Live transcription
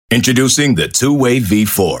Introducing the Two-Way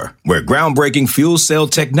V4, where groundbreaking fuel cell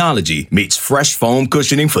technology meets fresh foam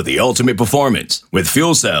cushioning for the ultimate performance. With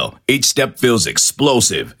Fuel Cell, each step feels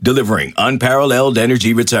explosive, delivering unparalleled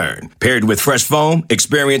energy return. Paired with fresh foam,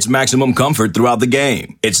 experience maximum comfort throughout the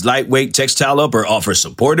game. Its lightweight textile upper offers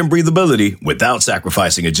support and breathability without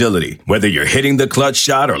sacrificing agility. Whether you're hitting the clutch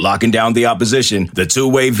shot or locking down the opposition, the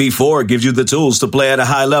Two-Way V4 gives you the tools to play at a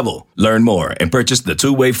high level. Learn more and purchase the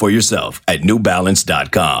Two-Way for yourself at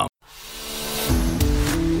newbalance.com.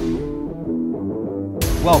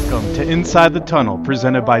 Welcome to Inside the Tunnel,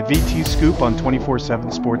 presented by VT Scoop on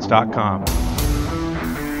 247sports.com.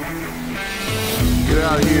 Get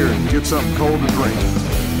out of here and get something cold to drink.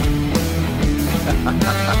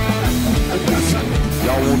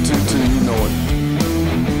 Y'all want to too, you know it.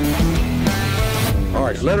 All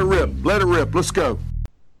right, let it rip, let's go.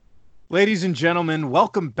 Ladies and gentlemen,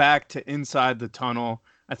 welcome back to Inside the Tunnel.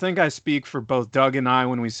 I think I speak for both Doug and I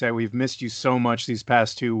when we say we've missed you so much these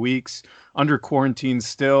past 2 weeks. Under quarantine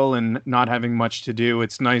still and not having much to do,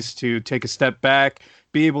 it's nice to take a step back,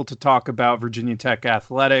 be able to talk about Virginia Tech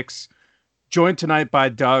athletics. Joined tonight by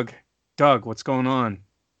Doug. Doug, what's going on?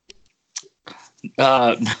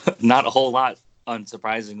 Not a whole lot,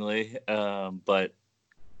 unsurprisingly, but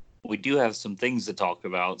we do have some things to talk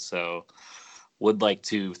about, so would like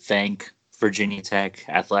to thank Virginia Tech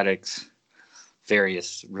athletics,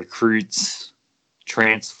 various recruits,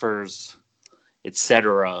 transfers,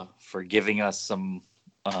 etc., for giving us some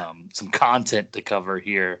content to cover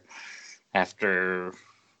here after,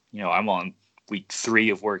 I'm on week 3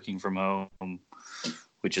 of working from home,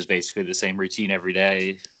 which is basically the same routine every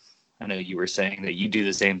day. I know you were saying that you do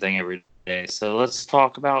the same thing every day. So let's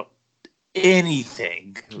talk about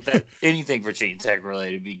anything Virginia Tech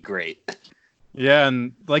related would be great. Yeah,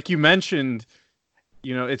 and like you mentioned,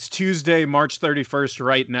 it's Tuesday, March 31st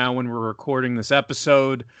right now when we're recording this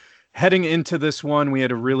episode. Heading into this one, we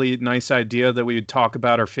had a really nice idea that we would talk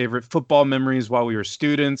about our favorite football memories while we were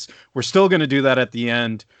students. We're still going to do that at the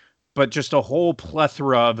end, but just a whole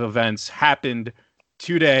plethora of events happened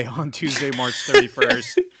today on Tuesday, March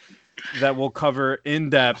 31st that we'll cover in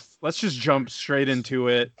depth. Let's just jump straight into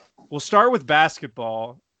it. We'll start with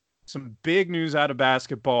basketball. Some big news out of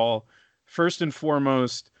basketball. First and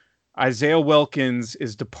foremost, Isaiah Wilkins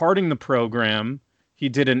is departing the program. He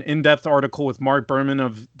did an in-depth article with Mark Berman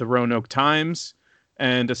of the Roanoke Times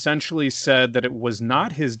and essentially said that it was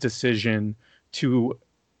not his decision to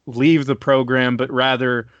leave the program, but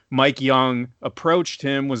rather Mike Young approached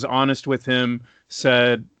him, was honest with him,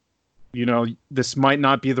 said, this might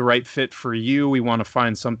not be the right fit for you. We want to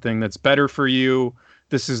find something that's better for you.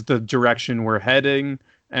 This is the direction we're heading.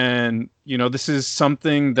 And, this is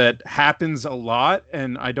something that happens a lot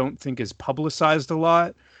and I don't think is publicized a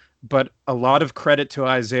lot. But a lot of credit to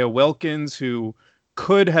Isaiah Wilkins, who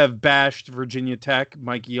could have bashed Virginia Tech.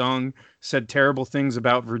 Mike Young said terrible things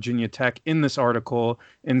about Virginia Tech in this article.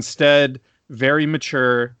 Instead, very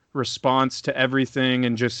mature response to everything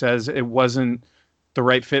and just says it wasn't the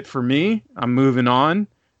right fit for me. I'm moving on,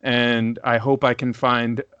 and I hope I can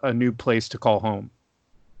find a new place to call home.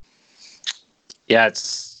 Yeah,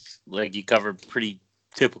 it's like you covered pretty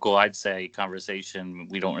typical, I'd say, conversation.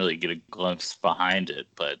 We don't really get a glimpse behind it,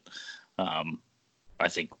 but I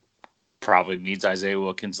think probably means Isaiah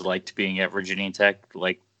Wilkins liked being at Virginia Tech,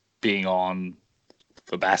 like being on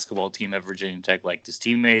the basketball team at Virginia Tech, liked his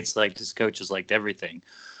teammates, liked his coaches, liked everything.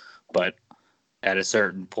 But at a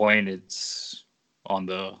certain point, it's on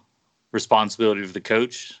the responsibility of the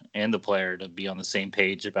coach and the player to be on the same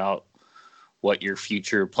page about what your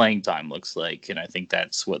future playing time looks like. And I think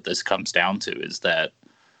that's what this comes down to, is that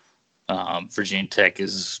Virginia Tech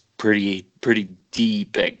is pretty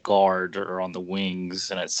deep at guard or on the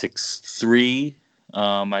wings, and at 6'3",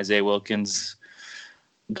 Isaiah Wilkins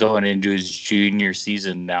going into his junior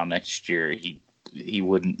season now next year, he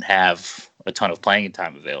wouldn't have a ton of playing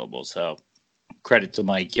time available. So credit to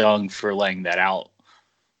Mike Young for laying that out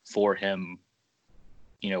for him,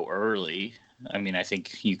 early. I mean, I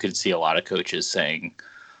think you could see a lot of coaches saying,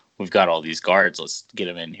 we've got all these guards, let's get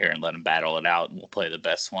them in here and let them battle it out, and we'll play the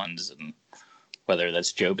best ones. And whether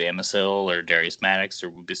that's Joe Bamisil or Darius Maddox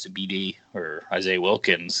or Wubisa Bede or Isaiah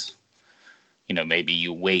Wilkins, maybe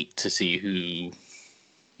you wait to see who,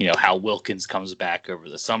 how Wilkins comes back over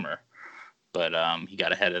the summer. But he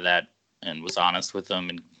got ahead of that and was honest with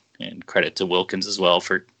them, and credit to Wilkins as well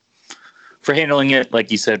for handling it,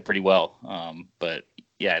 like you said, pretty well. But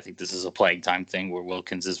yeah, I think this is a playing time thing where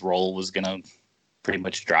Wilkins' role was going to pretty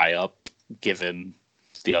much dry up given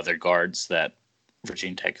the other guards that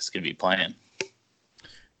Virginia Tech is going to be playing.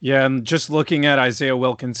 Yeah, and just looking at Isaiah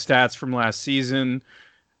Wilkins' stats from last season,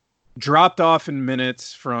 dropped off in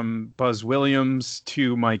minutes from Buzz Williams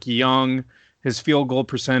to Mike Young. His field goal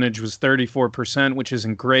percentage was 34%, which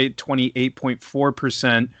isn't great,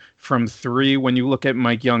 28.4% from three. When you look at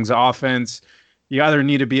Mike Young's offense, you either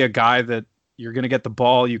need to be a guy that you're going to get the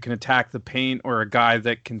ball, you can attack the paint, or a guy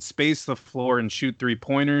that can space the floor and shoot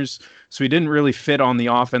three-pointers. So he didn't really fit on the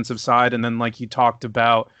offensive side. And then, like you talked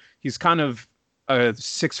about, he's kind of a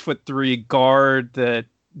 6'3" guard that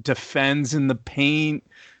defends in the paint.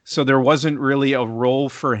 So there wasn't really a role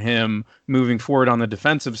for him moving forward on the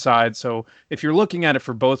defensive side. So if you're looking at it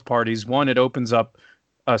for both parties, one, it opens up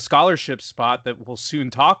a scholarship spot that we'll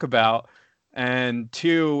soon talk about. And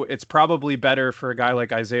two, it's probably better for a guy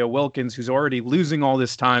like Isaiah Wilkins, who's already losing all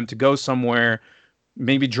this time, to go somewhere,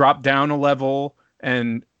 maybe drop down a level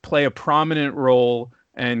and play a prominent role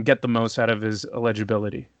and get the most out of his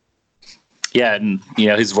eligibility. Yeah, and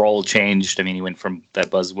his role changed. I mean, he went from that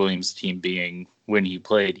Buzz Williams team being, when he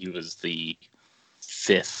played, he was the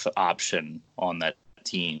fifth option on that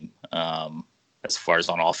team as far as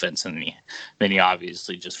on offense, and then he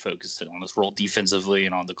obviously just focused on his role defensively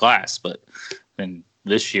and on the glass. But then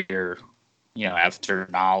this year, after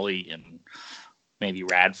Nolly and maybe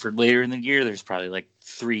Radford later in the year, there's probably like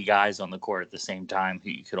three guys on the court at the same time who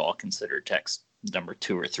you could all consider Tech's number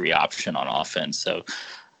 2 or 3 option on offense. So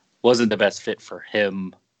wasn't the best fit for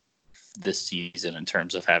him this season in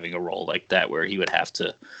terms of having a role like that where he would have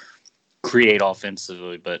to create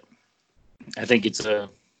offensively. But I think it's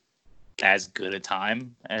as good a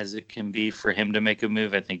time as it can be for him to make a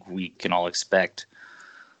move. I think we can all expect,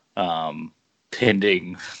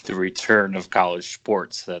 pending the return of college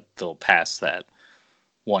sports, that they'll pass that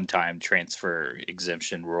one-time transfer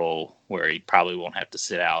exemption rule where he probably won't have to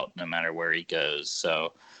sit out no matter where he goes.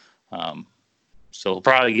 So he'll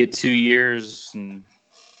probably get 2 years, and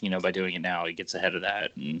by doing it now, he gets ahead of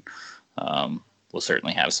that, and we'll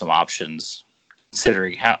certainly have some options.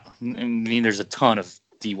 Considering there's a ton of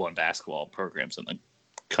D1 basketball programs in the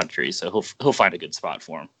country, so he'll find a good spot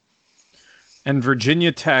for him. And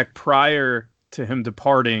Virginia Tech, prior to him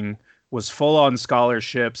departing, was full on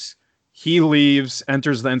scholarships. He leaves,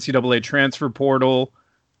 enters the NCAA transfer portal,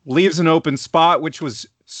 leaves an open spot, which was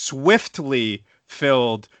swiftly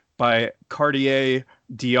filled by Cartier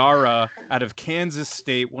Diarra out of Kansas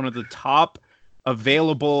State, one of the top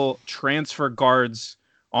available transfer guards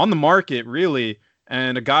on the market, really,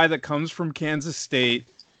 and a guy that comes from Kansas State.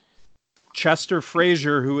 Chester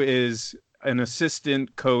Frazier, who is an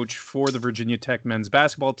assistant coach for the Virginia Tech men's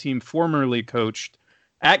basketball team, formerly coached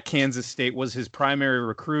at Kansas State, was his primary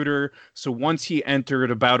recruiter. So once he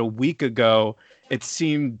entered about a week ago, it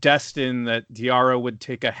seemed destined that Diarra would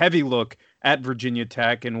take a heavy look at Virginia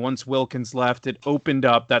Tech. And once Wilkins left, it opened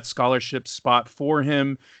up that scholarship spot for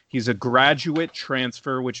him. He's a graduate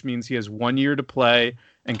transfer, which means he has 1 year to play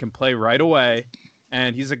and can play right away.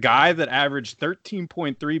 And he's a guy that averaged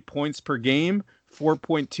 13.3 points per game,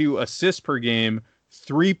 4.2 assists per game,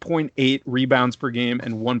 3.8 rebounds per game,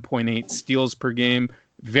 and 1.8 steals per game.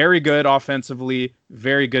 Very good offensively,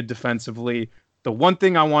 very good defensively. The one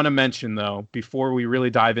thing I want to mention, though, before we really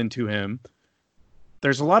dive into him,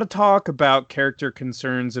 there's a lot of talk about character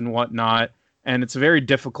concerns and whatnot, and it's a very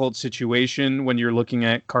difficult situation when you're looking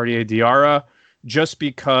at Cartier Diarra, just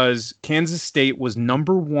because Kansas State was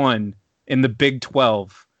number 1 in the Big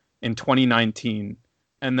 12 in 2019.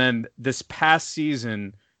 And then this past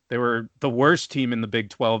season, they were the worst team in the Big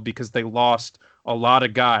 12 because they lost a lot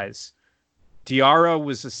of guys. Diarra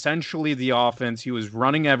was essentially the offense. He was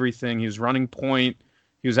running everything. He was running point.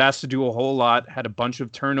 He was asked to do a whole lot, had a bunch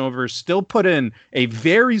of turnovers, still put in a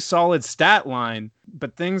very solid stat line,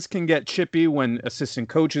 but things can get chippy when assistant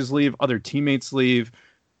coaches leave, other teammates leave.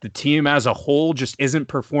 The team as a whole just isn't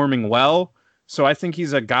performing well. So I think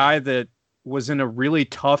he's a guy that was in a really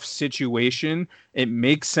tough situation. It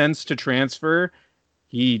makes sense to transfer.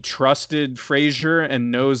 He trusted Frazier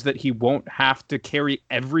and knows that he won't have to carry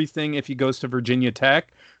everything if he goes to Virginia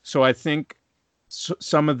Tech. So I think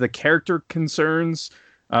some of the character concerns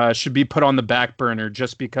should be put on the back burner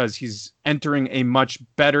just because he's entering a much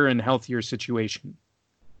better and healthier situation.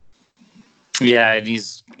 Yeah, and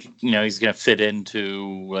he's going to fit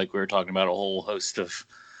into, like we were talking about, a whole host of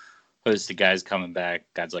guys coming back,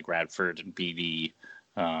 guys like Radford and BD.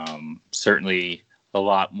 Certainly a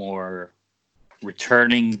lot more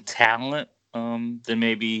returning talent than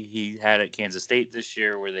maybe he had at Kansas State this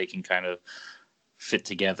year, where they can kind of fit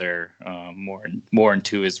together more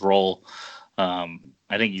into his role.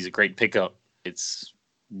 I think he's a great pickup. It's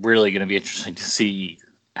really going to be interesting to see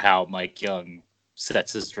how Mike Young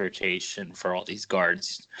sets his rotation for all these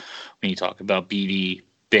guards. When you talk about BD,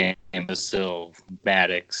 Bam, Basil,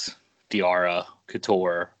 Maddox, Diarra,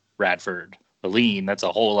 Couture, Radford, Aline. That's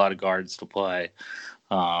a whole lot of guards to play,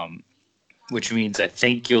 which means I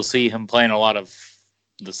think you'll see him playing a lot of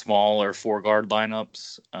the smaller 4-guard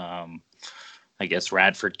lineups. I guess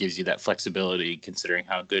Radford gives you that flexibility considering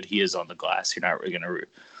how good he is on the glass. You're not really going to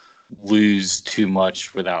lose too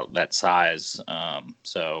much without that size.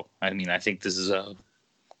 So, I mean, I think this is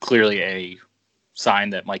clearly a sign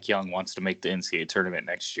that Mike Young wants to make the NCAA tournament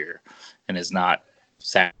next year and is not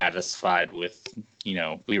satisfied with,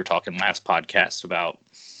 we were talking last podcast about,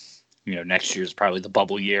 next year's probably the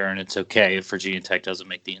bubble year and it's okay if Virginia Tech doesn't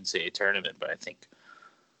make the NCAA tournament. But I think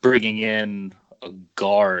bringing in a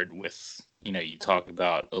guard with, you talk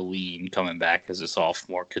about Aline coming back as a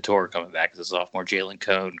sophomore, Couture coming back as a sophomore, Jalen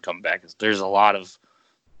Cone coming back. There's a lot of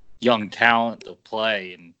young talent to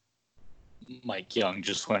play, and Mike Young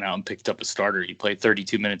just went out and picked up a starter. He played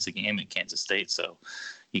 32 minutes a game at Kansas State, so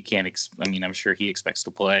you can't. I'm sure he expects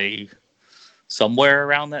to play somewhere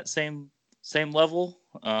around that same level,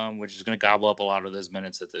 which is going to gobble up a lot of those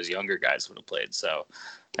minutes that those younger guys would have played. So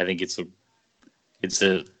I think it's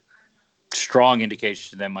a strong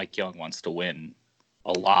indication that Mike Young wants to win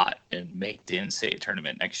a lot and make the NCAA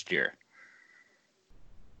tournament next year.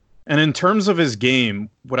 And in terms of his game,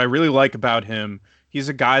 what I really like about him, he's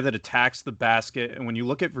a guy that attacks the basket. And when you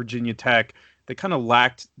look at Virginia Tech, they kind of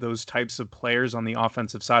lacked those types of players on the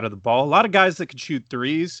offensive side of the ball. A lot of guys that could shoot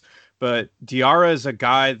threes, but Diarra is a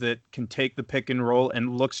guy that can take the pick and roll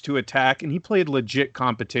and looks to attack. And he played legit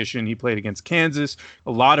competition. He played against Kansas,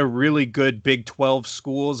 a lot of really good Big 12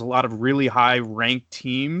 schools, a lot of really high ranked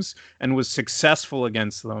teams, and was successful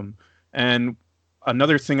against them. And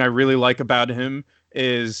another thing I really like about him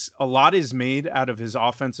is a lot is made out of his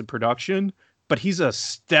offensive production, but he's a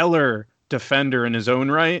stellar defender in his own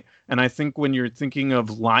right. And I think when you're thinking of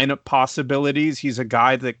lineup possibilities, he's a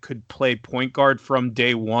guy that could play point guard from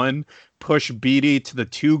day one, push Beatty to the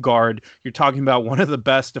 2-guard. You're talking about one of the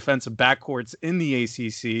best defensive backcourts in the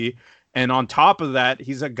ACC. And on top of that,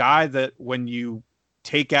 he's a guy that when you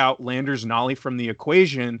take out Landers Nolley from the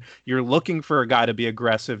equation, you're looking for a guy to be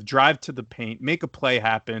aggressive, drive to the paint, make a play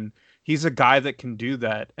happen. He's a guy that can do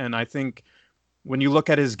that. And I think when you look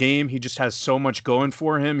at his game, he just has so much going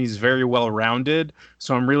for him. He's very well-rounded.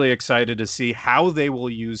 So I'm really excited to see how they will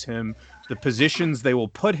use him, the positions they will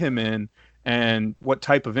put him in, and what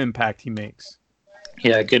type of impact he makes.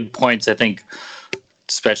 Yeah, good points. I think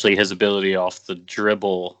especially his ability off the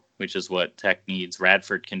dribble, which is what Tech needs.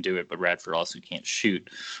 Radford can do it, but Radford also can't shoot.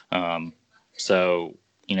 So,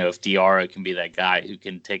 if Diarra can be that guy who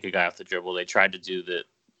can take a guy off the dribble, they tried to do that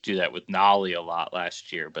with Nolley a lot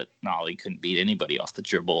last year, but Nolley couldn't beat anybody off the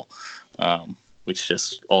dribble, which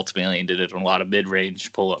just ultimately ended in a lot of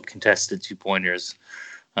mid-range pull-up contested 2-pointers.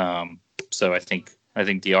 So I think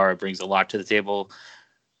Diarra brings a lot to the table,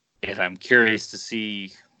 and I'm curious to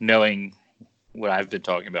see, knowing what I've been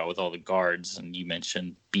talking about with all the guards, and you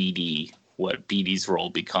mentioned Beatty, what Beatty's role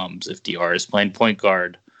becomes if Diarra is playing point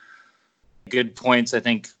guard. Good points, I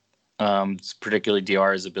think, particularly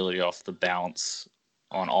Diarra's ability off the bounce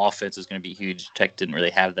on offense is going to be huge. Tech didn't really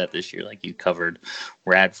have that this year, like you covered.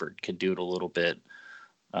 Radford could do it a little bit.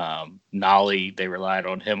 Nolley, they relied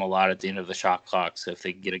on him a lot at the end of the shot clock. So if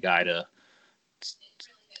they can get a guy to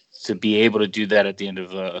be able to do that at the end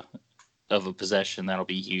of a possession, that'll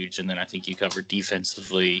be huge. And then I think you covered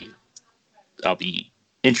defensively. I'll be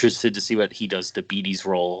interested to see what he does to Beatty's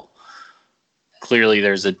role. Clearly,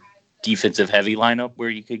 there's a defensive heavy lineup where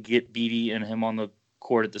you could get Beatty and him on the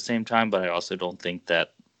court at the same time, but I also don't think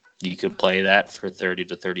that you can play that for 30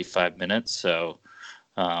 to 35 minutes. So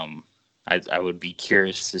I would be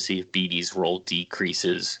curious to see if Beatty's role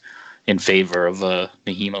decreases in favor of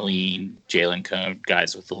Naheem Aline, Jalen Cone,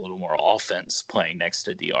 guys with a little more offense playing next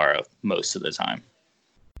to Diarra most of the time.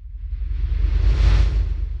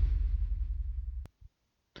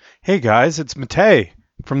 Hey guys, it's Matei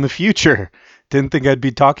from the future. Didn't think I'd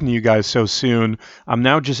be talking to you guys so soon. I'm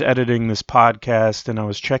now just editing this podcast, and I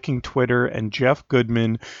was checking Twitter, and Jeff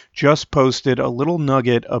Goodman just posted a little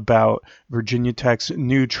nugget about Virginia Tech's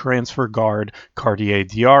new transfer guard, Cartier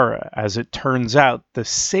Diarra. As it turns out, the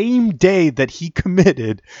same day that he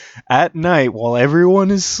committed, at night while everyone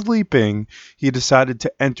is sleeping, he decided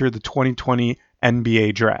to enter the 2020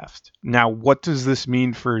 NBA draft. Now, what does this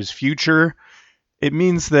mean for his future? It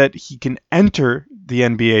means that he can enter the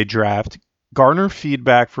NBA draft, garner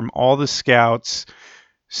feedback from all the scouts,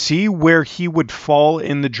 see where he would fall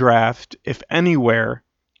in the draft, if anywhere,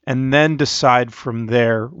 and then decide from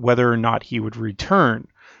there whether or not he would return.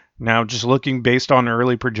 Now, just looking based on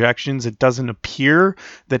early projections, it doesn't appear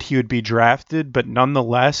that he would be drafted, but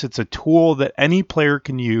nonetheless, it's a tool that any player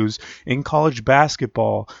can use in college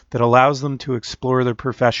basketball that allows them to explore their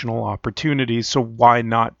professional opportunities, so why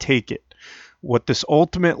not take it? What this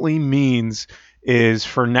ultimately means is,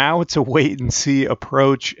 for now, it's a wait-and-see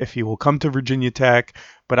approach if he will come to Virginia Tech,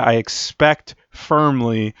 but I expect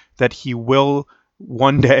firmly that he will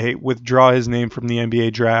one day withdraw his name from the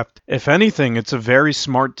NBA draft. If anything, it's a very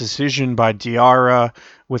smart decision by Diarra.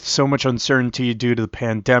 With so much uncertainty due to the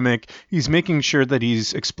pandemic, he's making sure that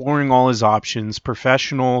he's exploring all his options,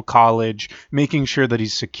 professional, college, making sure that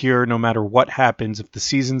he's secure no matter what happens, if the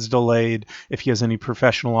season's delayed, if he has any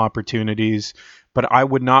professional opportunities. But I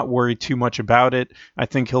would not worry too much about it. I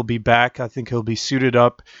think he'll be back. I think he'll be suited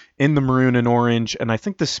up in the maroon and orange, and I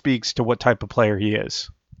think this speaks to what type of player he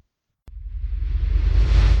is.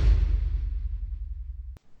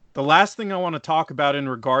 The last thing I want to talk about in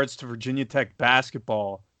regards to Virginia Tech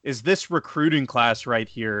basketball is this recruiting class right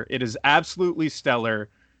here. It is absolutely stellar.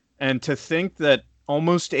 And to think that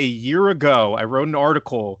almost a year ago, I wrote an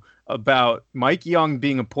article about Mike Young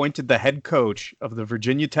being appointed the head coach of the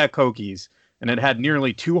Virginia Tech Hokies, and it had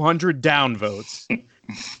nearly 200 downvotes,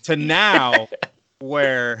 to now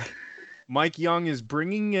where Mike Young is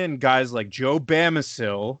bringing in guys like Joe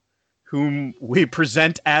Bamisil, whom we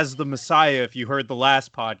present as the Messiah, if you heard the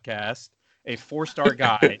last podcast, a 4-star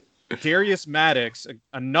guy. Darius Maddox,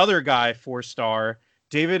 another guy, 4-star.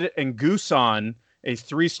 David Nguson, a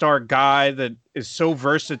 3-star guy that is so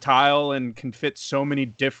versatile and can fit so many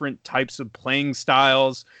different types of playing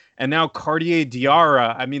styles. And now Cartier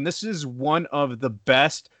Diarra. I mean, this is one of the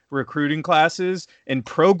best recruiting classes in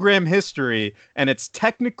program history, and it's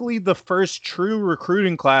technically the first true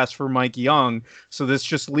recruiting class for Mike Young. So this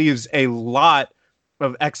just leaves a lot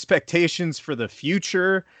of expectations for the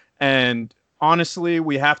future. And honestly,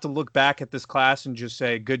 we have to look back at this class and just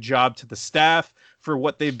say good job to the staff for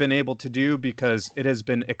what they've been able to do, because it has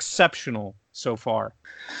been exceptional so far.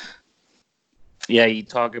 Yeah, you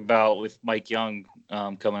talk about with Mike Young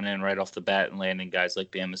coming in right off the bat and landing guys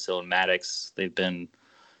like Bamisil and Maddox. They've been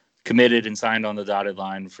committed and signed on the dotted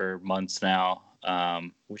line for months now,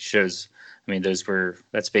 which shows, I mean,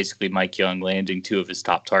 that's basically Mike Young landing 2 of his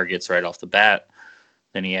top targets right off the bat.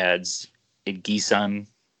 Then he adds Nguson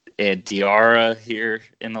and Diarra here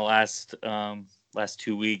in the last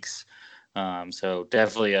 2 weeks. So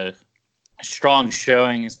definitely a strong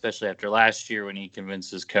showing, especially after last year when he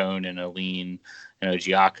convinces Cone and Aline and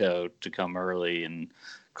Ojiako to come early. And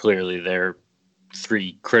clearly they're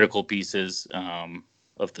 3 critical pieces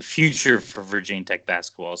of the future for Virginia Tech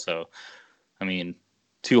basketball. So, I mean,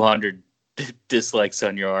 200 dislikes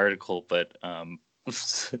on your article, but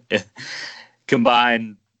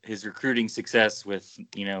combine his recruiting success with,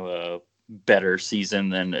 a better season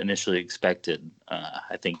than initially expected.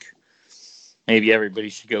 I think maybe everybody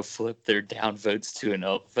should go flip their downvotes to an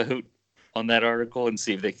upvote on that article and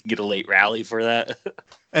see if they can get a late rally for that.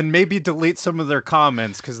 And maybe delete some of their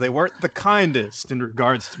comments because they weren't the kindest in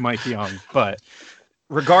regards to Mike Young. But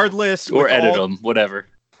regardless, or edit them, whatever.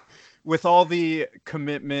 With all the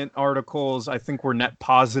commitment articles, I think we're net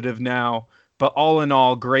positive now. But all in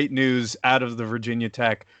all, great news out of the Virginia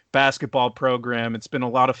Tech basketball program. It's been a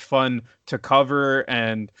lot of fun to cover,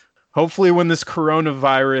 and hopefully when this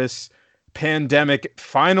coronavirus pandemic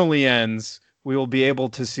finally ends, we will be able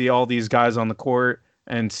to see all these guys on the court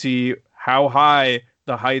and see how high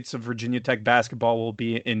the heights of Virginia Tech basketball will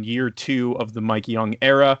be in year 2 of the Mike Young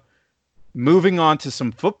era. Moving on to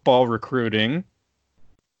some football recruiting,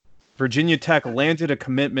 Virginia Tech landed a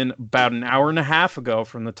commitment about an hour and a half ago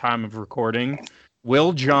from the time of recording.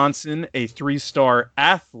 Will Johnson, a 3-star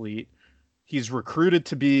athlete, he's recruited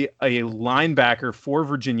to be a linebacker for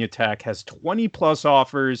Virginia Tech, has 20-plus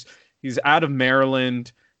offers. He's out of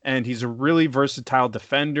Maryland, and he's a really versatile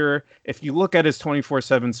defender. If you look at his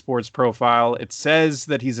 24/7 sports profile, it says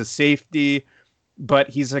that he's a safety, but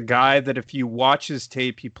he's a guy that if you watch his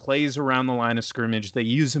tape, he plays around the line of scrimmage. They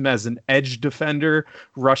use him as an edge defender,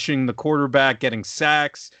 rushing the quarterback, getting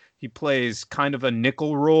sacks. He plays kind of a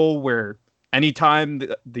nickel role where anytime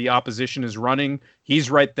the opposition is running,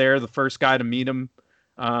 he's right there, the first guy to meet him.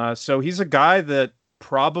 So he's a guy that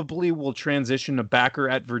probably will transition to backer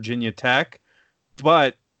at Virginia Tech,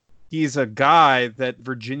 but he's a guy that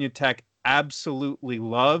Virginia Tech absolutely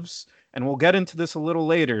loves. And we'll get into this a little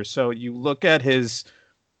later. So you look at his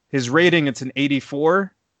rating, it's an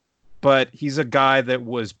 84, but he's a guy that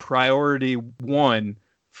was priority 1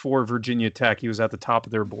 for Virginia Tech. He was at the top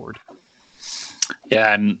of their board.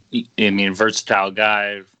 Yeah, and I mean, versatile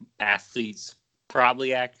guy, athlete's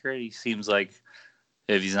probably accurate. He seems like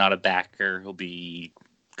if he's not a backer, he'll be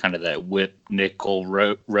kind of that whip nickel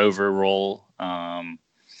rover role.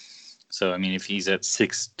 So, I mean, if he's at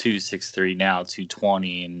 6'2", 6'3", now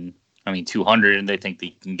 220, and I mean 200, and they think they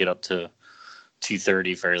can get up to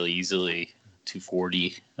 230 fairly easily,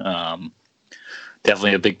 240.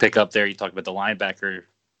 Definitely a big pickup there. You talk about the linebacker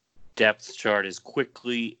depth chart is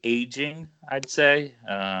quickly aging, I'd say,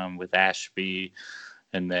 with Ashby,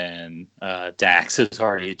 and then Dax is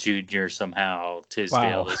already a junior somehow.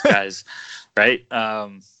 Tisdale, those guys, right?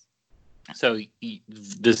 So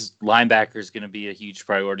this linebacker is going to be a huge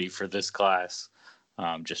priority for this class,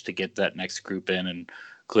 just to get that next group in. And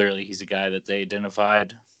clearly he's a guy that they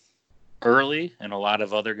identified early, and a lot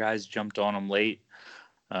of other guys jumped on him late.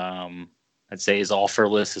 I'd say his offer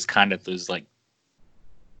list is kind of those like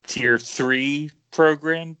tier 3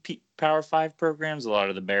 program, Power 5 programs, a lot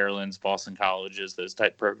of the Marylands, Boston Colleges, those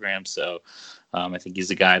type programs. So I think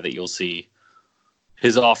he's a guy that you'll see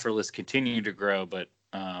his offer list continue to grow, but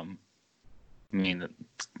I mean,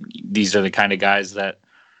 these are the kind of guys that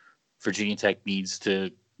Virginia Tech needs to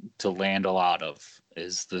land a lot of,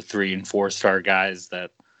 is the 3 and 4 star guys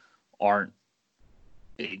that aren't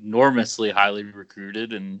enormously highly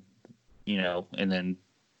recruited, and, you know, and then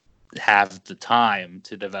have the time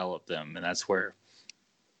to develop them. And that's where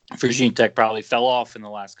Virginia Tech probably fell off in the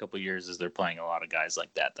last couple of years, is they're playing a lot of guys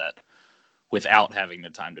like that without having the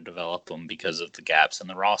time to develop them because of the gaps in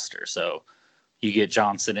the roster. So you get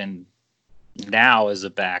Johnson in now as a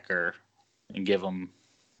backer and give him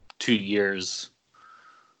 2 years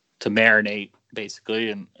to marinate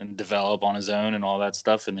basically and develop on his own and all that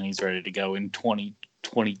stuff. And then he's ready to go in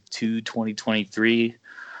 2022, 2023.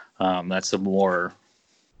 That's a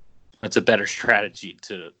better strategy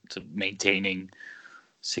to maintaining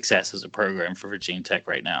success as a program for Virginia Tech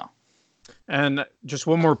right now. And just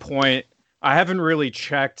one more point. I haven't really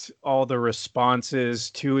checked all the responses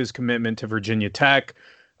to his commitment to Virginia Tech.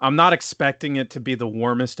 I'm not expecting it to be the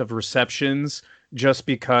warmest of receptions, just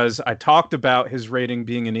because I talked about his rating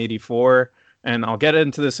being an 84, and I'll get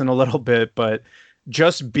into this in a little bit, but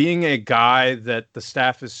just being a guy that the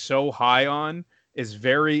staff is so high on is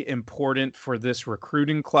very important for this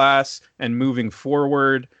recruiting class and moving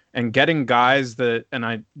forward, and getting guys that,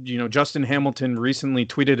 and Justin Hamilton recently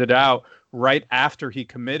tweeted it out right after he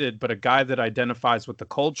committed, but a guy that identifies with the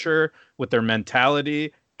culture, with their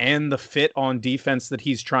mentality, and the fit on defense that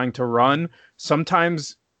he's trying to run.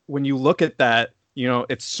 Sometimes when you look at that,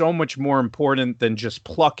 it's so much more important than just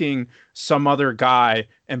plucking some other guy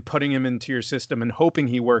and putting him into your system and hoping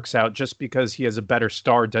he works out just because he has a better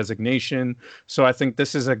star designation. So I think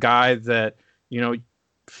this is a guy that,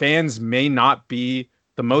 fans may not be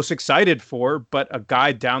the most excited for, but a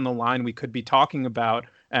guy down the line we could be talking about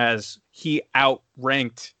as he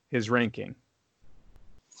outranked his ranking.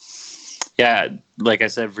 Yeah, like I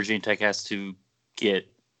said, Virginia Tech has to get,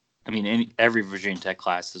 every Virginia Tech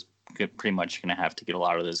class is pretty much going to have to get a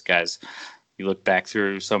lot of those guys. You look back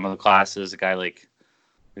through some of the classes, a guy like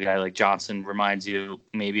Johnson reminds you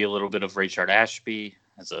maybe a little bit of Rayshard Ashby.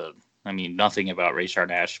 Nothing about Rayshard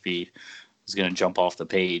Ashby is going to jump off the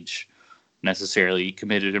page necessarily. He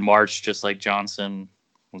committed in March, just like Johnson,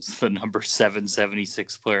 was the number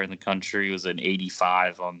 776 player in the country. He was an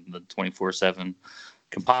 85 on the 24/7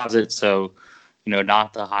 composite. So,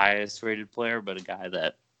 not the highest rated player, but a guy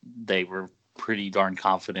that they were pretty darn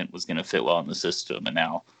confident was going to fit well in the system. And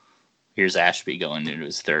now here's Ashby going into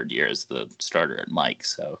his 3rd year as the starter at Mike.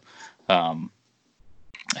 So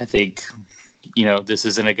I think, this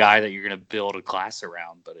isn't a guy that you're going to build a class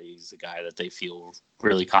around, but he's a guy that they feel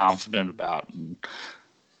really confident about. And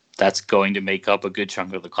that's going to make up a good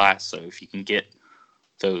chunk of the class. So if you can get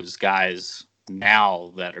those guys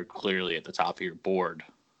now that are clearly at the top of your board,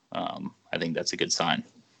 I think that's a good sign.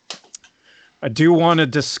 I do want to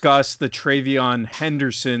discuss the TreVeyon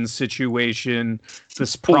Henderson situation.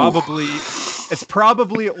 It's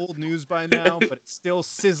probably old news by now, but it's still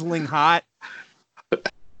sizzling hot.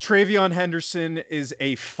 TreVeyon Henderson is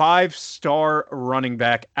a 5-star running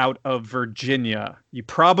back out of Virginia. You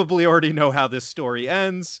probably already know how this story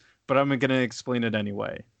ends, but I'm going to explain it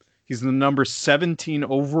anyway. He's the number 17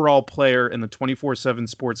 overall player in the 24/7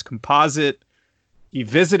 Sports composite. He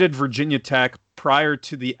visited Virginia Tech prior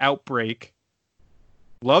to the outbreak.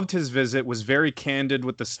 Loved his visit, was very candid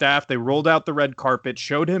with the staff. They rolled out the red carpet,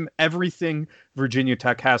 showed him everything Virginia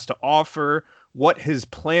Tech has to offer, what his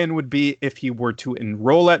plan would be if he were to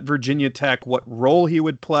enroll at Virginia Tech, what role he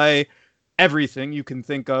would play, everything you can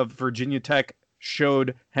think of. Virginia Tech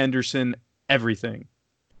showed Henderson everything.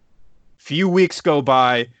 Few weeks go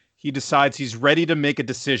by, he decides he's ready to make a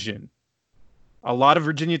decision. A lot of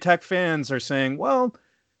Virginia Tech fans are saying, well,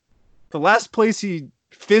 the last place he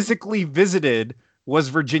physically visited was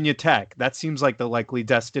Virginia Tech. That seems like the likely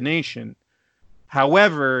destination.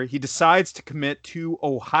 However, he decides to commit to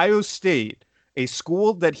Ohio State, a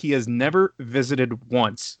school that he has never visited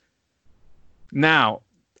once. Now,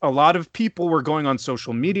 a lot of people were going on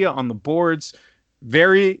social media, on the boards,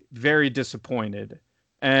 very, very disappointed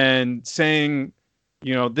and saying,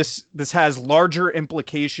 this has larger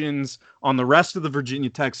implications on the rest of the Virginia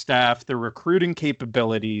Tech staff, their recruiting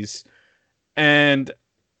capabilities. And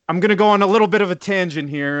I'm going to go on a little bit of a tangent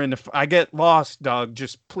here. And if I get lost, Doug,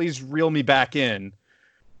 just please reel me back in.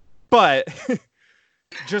 But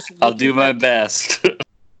I'll do my best.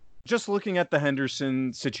 Just looking at the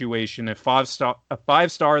Henderson situation, a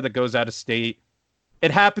five-star that goes out of state,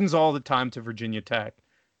 it happens all the time to Virginia Tech.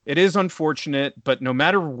 It is unfortunate, but no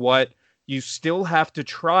matter what, you still have to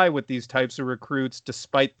try with these types of recruits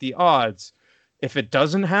despite the odds. If it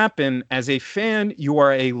doesn't happen, as a fan, you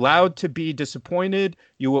are allowed to be disappointed.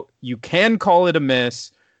 You can call it a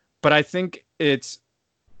miss, but I think it's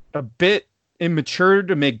a bit immature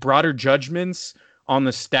to make broader judgments on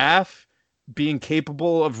the staff being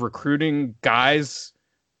capable of recruiting guys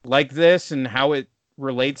like this and how it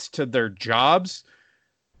relates to their jobs.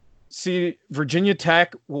 See, Virginia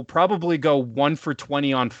Tech will probably go 1 for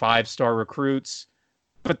 20 on 5-star recruits.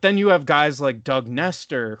 But then you have guys like Doug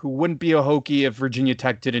Nestor, who wouldn't be a Hokie if Virginia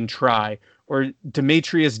Tech didn't try, or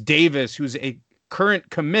Demetrius Davis, who's a current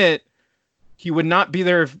commit. He would not be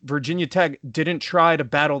there if Virginia Tech didn't try to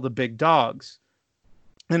battle the big dogs.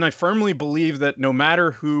 And I firmly believe that no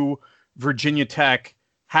matter who Virginia Tech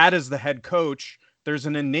had as the head coach, there's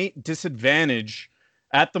an innate disadvantage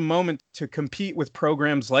at the moment to compete with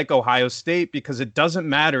programs like Ohio State, because it doesn't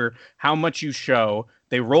matter how much you show.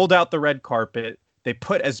 They rolled out the red carpet. They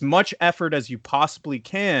put as much effort as you possibly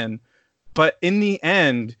can. But in the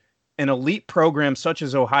end, an elite program such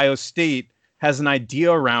as Ohio State has an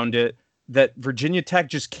idea around it that Virginia Tech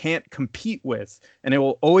just can't compete with. And it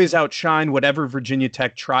will always outshine whatever Virginia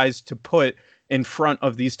Tech tries to put in front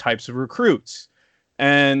of these types of recruits.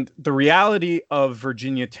 And the reality of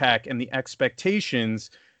Virginia Tech and the expectations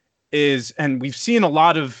is, and we've seen a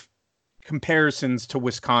lot of comparisons to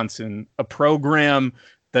Wisconsin, a program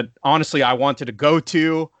that honestly I wanted to go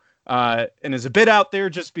to and is a bit out there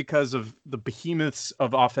just because of the behemoths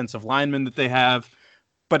of offensive linemen that they have.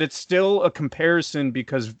 But it's still a comparison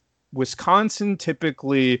because Wisconsin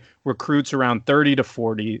typically recruits around 30 to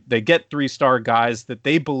 40. They get 3-star guys that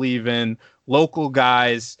they believe in, local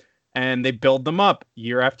guys, and they build them up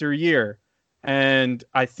year after year. And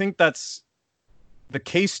I think that's the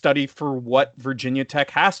case study for what Virginia Tech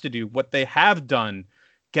has to do, what they have done,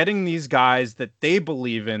 getting these guys that they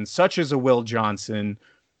believe in, such as a Will Johnson,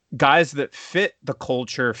 guys that fit the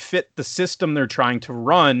culture, fit the system they're trying to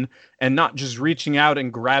run, and not just reaching out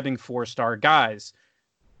and grabbing 4-star guys.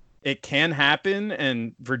 It can happen,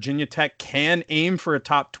 and Virginia Tech can aim for a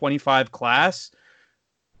top 25 class.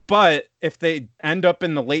 But if they end up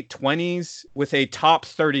in the late 20s with a top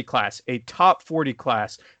 30 class, a top 40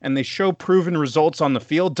 class, and they show proven results on the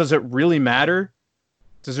field, does it really matter?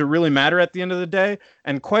 Does it really matter at the end of the day?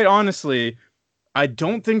 And quite honestly, I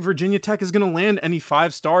don't think Virginia Tech is going to land any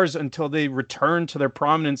 5 stars until they return to their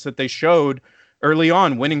prominence that they showed early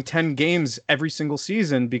on, winning 10 games every single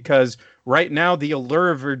season, because right now the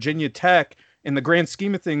allure of Virginia Tech in the grand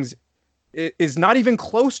scheme of things is not even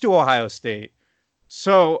close to Ohio State.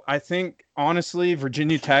 So I think, honestly,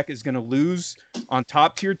 Virginia Tech is going to lose on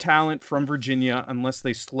top-tier talent from Virginia unless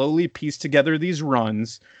they slowly piece together these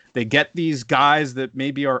runs. They get these guys that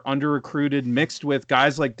maybe are under-recruited mixed with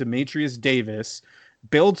guys like Demetrius Davis,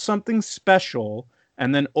 build something special,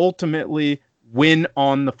 and then ultimately win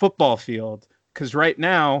on the football field. Because right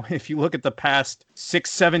now, if you look at the past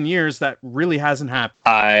 6-7 years, that really hasn't happened.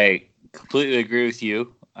 I completely agree with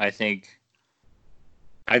you. I think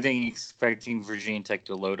expecting Virginia Tech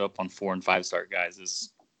to load up on 4- and 5-star guys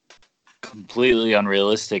is completely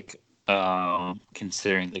unrealistic,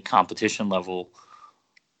 considering the competition level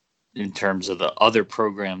in terms of the other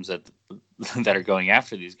programs that are going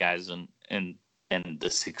after these guys and the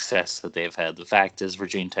success that they've had. The fact is,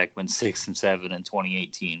 Virginia Tech went 6-7 in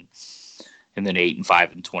 2018, and then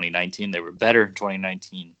 8-5 in 2019. They were better in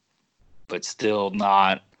 2019, but still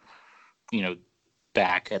not,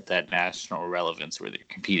 back at that national relevance where they're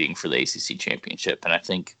competing for the ACC championship. And I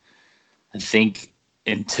think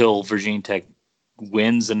until Virginia Tech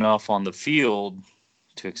wins enough on the field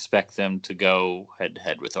to expect them to go head to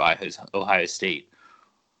head with Ohio State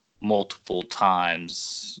multiple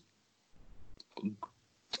times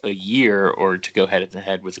a year, or to go head to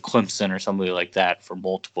head with a Clemson or somebody like that for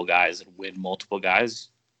multiple guys and win multiple guys,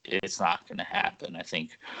 it's not going to happen. I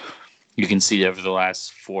think you can see over the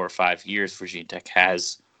last 4 or 5 years, Virginia Tech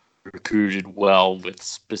has recruited well with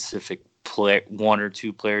specific one or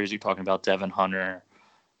two players. You're talking about Devin Hunter,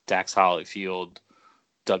 Dax Hollyfield,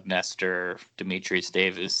 Doug Nestor, Demetrius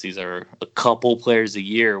Davis. These are a couple players a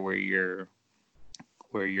year where you're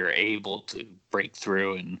able to break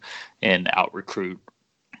through and out recruit,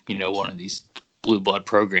 one of these blue blood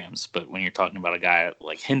programs. But when you're talking about a guy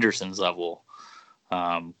like Henderson's level,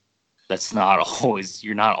 that's not always,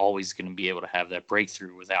 you're not always going to be able to have that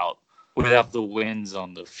breakthrough without the wins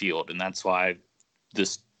on the field. And that's why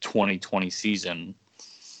this 2020 season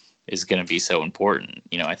is going to be so important.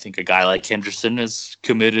 I think a guy like Henderson is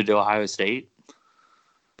committed to Ohio State,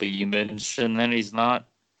 but you mentioned that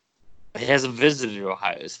he hasn't visited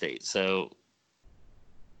Ohio State. So,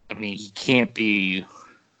 he can't be,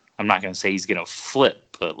 I'm not going to say he's going to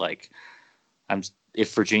flip, but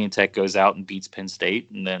if Virginia Tech goes out and beats Penn State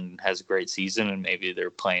and then has a great season, and maybe they're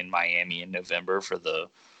playing Miami in November for the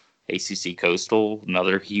ACC Coastal,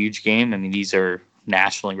 another huge game. These are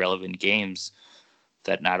nationally relevant games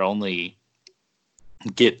that not only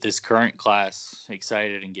get this current class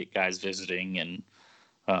excited and get guys visiting and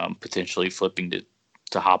potentially flipping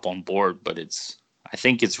to hop on board, but I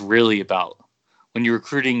think it's really about, when you're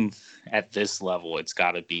recruiting at this level, it's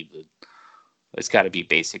got to be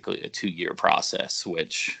basically a 2-year process,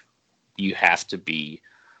 which you have to be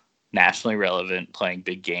nationally relevant, playing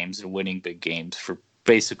big games and winning big games for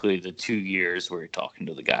basically the 2 years where you're talking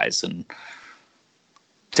to the guys. And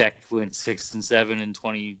Tech went 6-7 in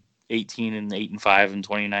 2018 and 8-5 in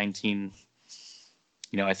 2019.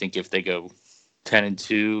 I think if they go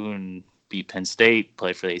 10-2 and beat Penn State,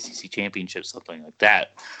 play for the ACC championship, something like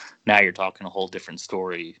that, now you're talking a whole different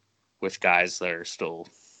story with guys that are still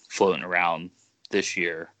floating around this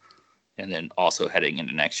year and then also heading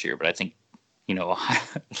into next year. But I think,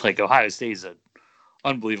 Ohio State is an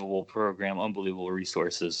unbelievable program, unbelievable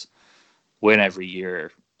resources, win every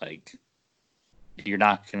year. You're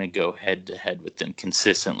not going to go head to head with them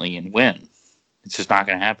consistently and win. It's just not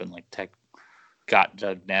going to happen. Tech got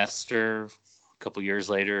Doug Nestor a couple years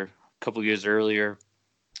earlier.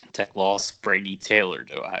 Tech lost Brady Taylor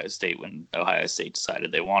to Ohio State when Ohio State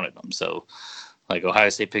decided they wanted him. So, Ohio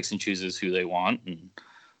State picks and chooses who they want, and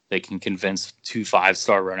they can convince 2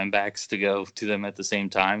 5-star running backs to go to them at the same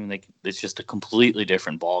time. And it's just a completely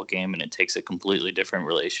different ball game, and it takes a completely different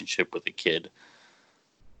relationship with a kid.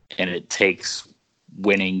 And it takes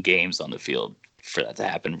winning games on the field for that to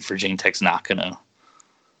happen. Virginia Tech's not gonna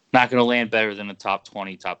land better than a top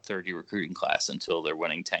 20, top 30 recruiting class until they're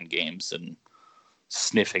winning 10 games and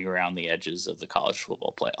sniffing around the edges of the college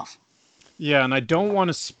football playoff. Yeah, and I don't want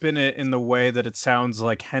to spin it in the way that it sounds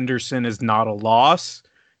like Henderson is not a loss,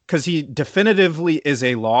 because he definitively is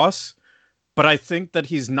a loss, but I think that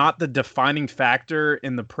he's not the defining factor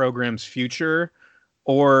in the program's future,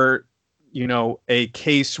 or, a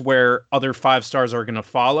case where other 5-stars are going to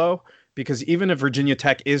follow, because even if Virginia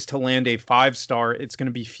Tech is to land a 5-star, it's going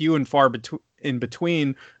to be few and far in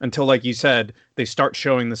between until, like you said, they start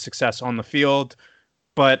showing the success on the field.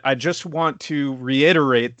 But I just want to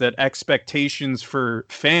reiterate that expectations for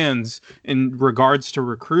fans in regards to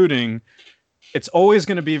recruiting, it's always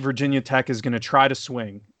going to be Virginia Tech is going to try to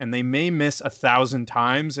swing, and they may miss 1,000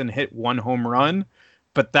 times and hit one home run,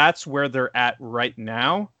 but that's where they're at right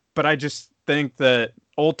now. But I just think that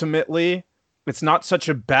ultimately it's not such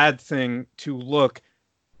a bad thing to look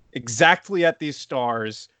exactly at these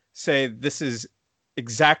stars, say this is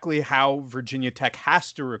exactly how Virginia Tech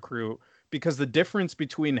has to recruit, because the difference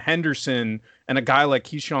between Henderson and a guy like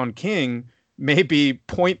Keyshawn King may be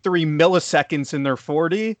 0.3 milliseconds in their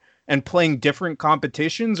 40, and playing different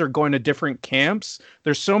competitions or going to different camps.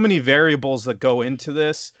 There's so many variables that go into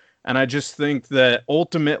this. And I just think that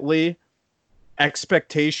ultimately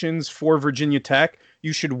expectations for Virginia Tech,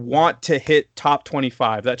 you should want to hit top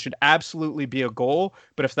 25. That should absolutely be a goal.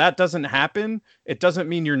 But if that doesn't happen, it doesn't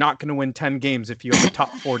mean you're not going to win 10 games if you have a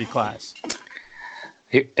top 40 class.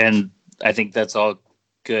 And I think that's all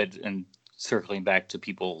good. And circling back to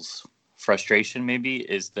people's frustration, maybe,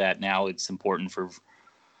 is that now it's important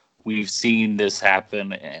we've seen this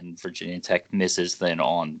happen, and Virginia Tech misses then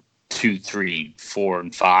on 2, 3, 4,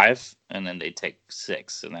 and 5, and then they take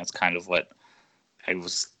 6. And that's kind of what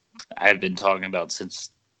I've been talking about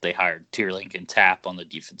since they hired Tierlink and Tapp on the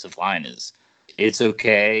defensive line. Is it's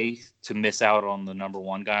okay to miss out on the number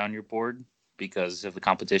 1 guy on your board because of the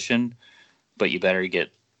competition, but you better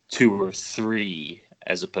get 2 or 3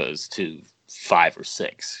 as opposed to 5 or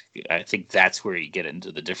 6. I think that's where you get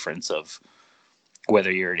into the difference of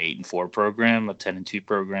whether you're an 8-4 program, a 10-2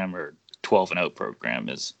 program, or 12-0 program.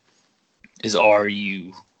 Is are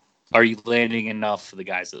you are you landing enough for the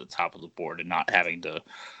guys at the top of the board and not having to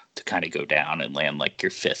kind of go down and land like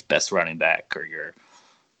your fifth best running back or your,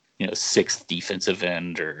 sixth defensive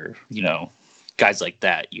end or, guys like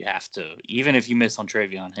that. You have to, even if you miss on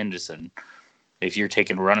Travion Henderson, if you're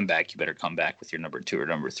taking a running back, you better come back with your number 2 or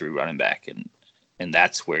number 3 running back. And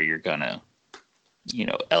that's where you're going to,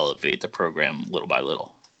 elevate the program little by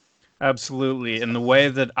little. Absolutely. And the way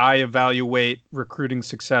that I evaluate recruiting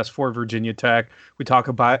success for Virginia Tech, we talk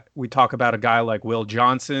about a guy like Will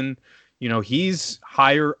Johnson. He's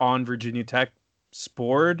higher on Virginia Tech's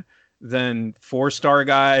board than 4-star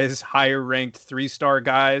guys, higher ranked 3-star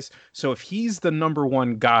guys. So if he's the number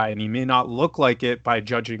 1 guy, and he may not look like it by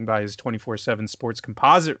judging by his 24/7 Sports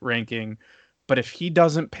Composite ranking, but if he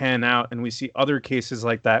doesn't pan out, and we see other cases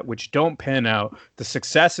like that which don't pan out, the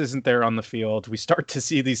success isn't there on the field, we start to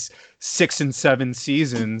see these 6 and 7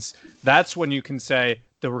 seasons, that's when you can say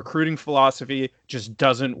the recruiting philosophy just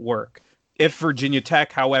doesn't work. If Virginia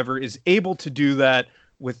Tech, however, is able to do that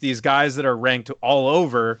with these guys that are ranked all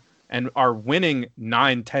over and are winning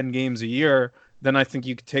 9-10 games a year, then I think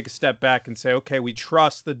you could take a step back and say, okay, we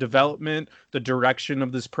trust the development, the direction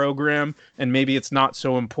of this program, and maybe it's not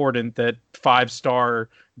so important that 5-star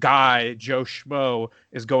guy, Joe Schmo,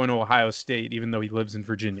 is going to Ohio State, even though he lives in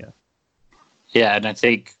Virginia. Yeah, and I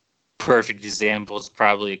think perfect example is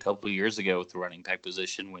probably a couple of years ago with the running back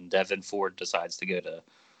position when Devin Ford decides to go to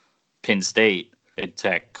Penn State, and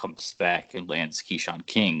Tech comes back and lands Keyshawn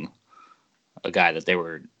King, a guy that they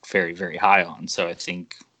were very, very high on. So I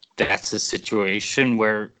think that's a situation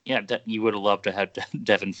where, you would have loved to have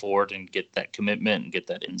Devin Ford and get that commitment and get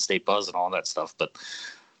that in-state buzz and all that stuff. But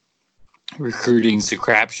recruiting's a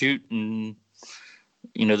crapshoot, and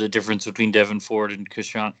the difference between Devin Ford and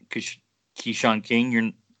Keyshawn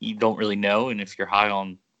King, you don't really know. And if you're high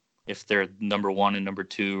on, if they're number 1 and number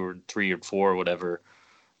 2 or 3 or 4 or whatever,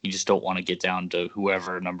 you just don't want to get down to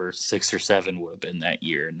whoever number 6 or 7 would have been that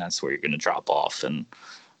year, and that's where you're going to drop off and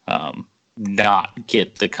not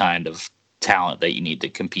get the kind of talent that you need to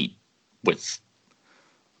compete with.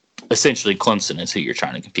 Essentially, Clemson is who you're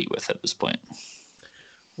trying to compete with at this point.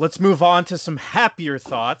 Let's move on to some happier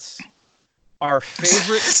thoughts. Our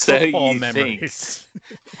favorite football memories.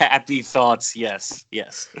 Happy thoughts, yes.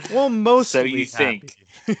 Well, mostly so you happy.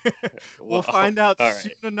 think. We'll find out right.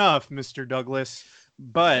 soon enough, Mr. Douglas.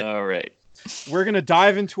 But all right, we're going to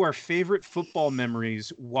dive into our favorite football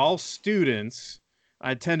memories while students.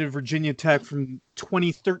 I attended Virginia Tech from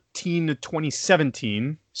 2013 to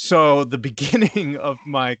 2017. So the beginning of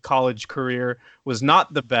my college career was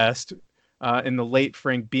not the best in the late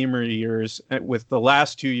Frank Beamer years, with the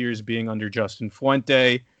last 2 years being under Justin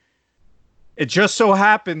Fuente. It just so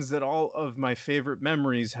happens that all of my favorite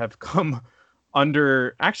memories have come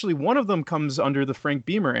under, actually one of them comes under the Frank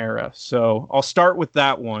Beamer era. So I'll start with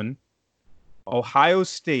that one. Ohio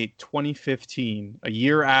State 2015, a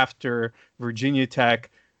year after Virginia Tech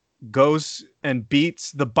goes and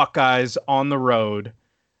beats the Buckeyes on the road.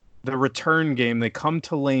 The return game, they come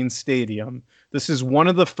to Lane Stadium. This is one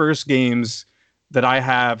of the first games that I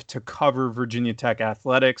have to cover Virginia Tech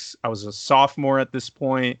athletics. I was a sophomore at this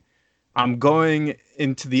point. I'm going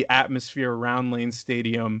into the atmosphere around Lane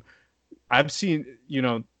Stadium. I've seen,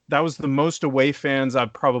 that was the most away fans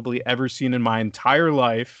I've probably ever seen in my entire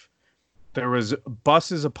life. There was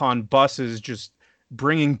buses upon buses just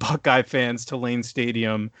bringing Buckeye fans to Lane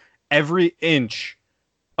Stadium. Every inch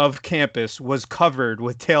of campus was covered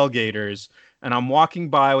with tailgaters. And I'm walking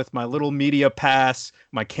by with my little media pass,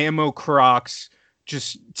 my camo Crocs,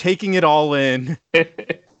 just taking it all in.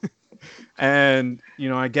 And,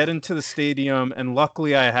 I get into the stadium, and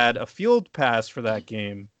luckily I had a field pass for that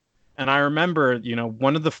game. And I remember,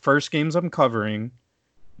 one of the first games I'm covering,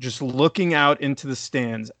 just looking out into the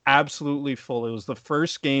stands, absolutely full. It was the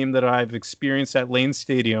first game that I've experienced at Lane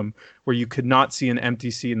Stadium where you could not see an empty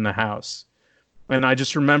seat in the house. And I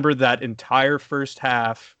just remember that entire first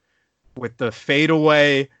half with the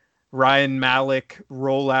fadeaway Ryan Malik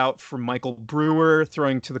rollout from Michael Brewer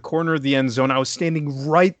throwing to the corner of the end zone. I was standing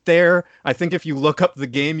right there. I think if you look up the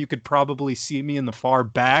game, you could probably see me in the far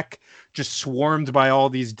back, just swarmed by all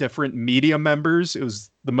these different media members. It was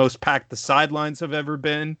the most packed the sidelines have ever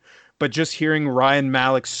been. But just hearing Ryan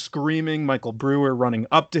Malik screaming, Michael Brewer running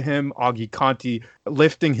up to him, Augie Conti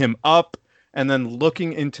lifting him up, and then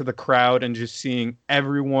looking into the crowd and just seeing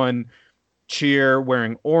everyone cheer,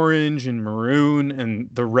 wearing orange and maroon and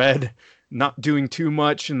the red, not doing too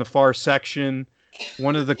much in the far section.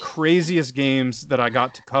 One of the craziest games that I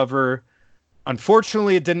got to cover.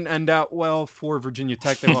 Unfortunately, it didn't end out well for Virginia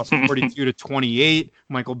Tech. They lost 42-28.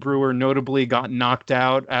 Michael Brewer notably got knocked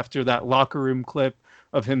out after that locker room clip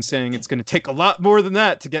of him saying it's going to take a lot more than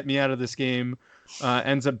that to get me out of this game.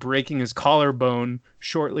 Ends up breaking his collarbone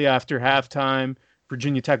shortly after halftime.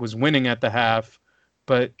 Virginia Tech was winning at the half,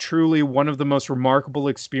 but truly one of the most remarkable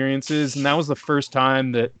experiences. And that was the first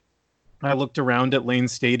time that I looked around at Lane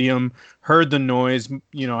Stadium, heard the noise.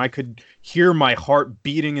 I could hear my heart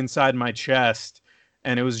beating inside my chest,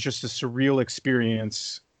 and it was just a surreal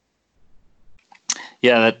experience.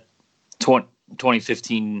 Yeah, that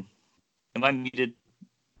 2015. Am I muted?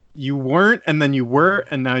 You weren't, and then you were,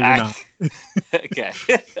 and now you're not. Okay.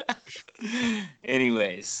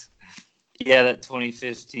 Anyways, yeah, that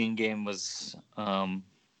 2015 game was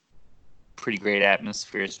pretty great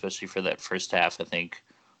atmosphere, especially for that first half. I think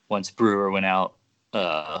once Brewer went out,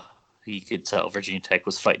 you could tell Virginia Tech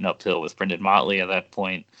was fighting uphill with Brendan Motley at that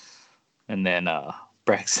point. And then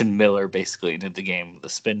Braxton Miller basically ended the game with a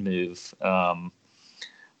spin move.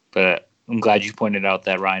 But I'm glad you pointed out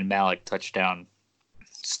that Ryan Malik touchdown.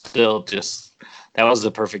 Still that was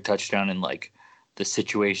the perfect touchdown in like the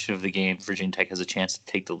situation of the game. Virginia Tech has a chance to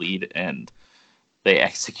take the lead, and they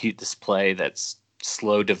execute this play that's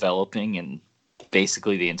slow developing, and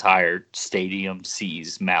basically the entire stadium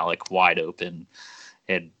sees Malik wide open,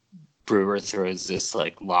 and Brewer throws this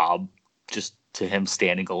like lob just to him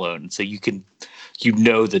standing alone. So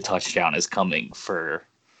the touchdown is coming for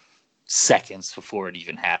seconds before it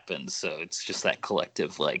even happens. So it's just that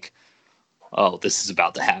collective like, oh, this is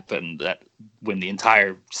about to happen, that when the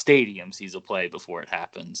entire stadium sees a play before it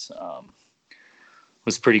happens,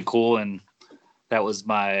 was pretty cool. And that was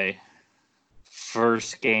my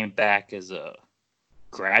first game back as a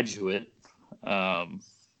graduate of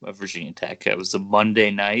Virginia Tech. It was a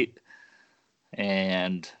Monday night,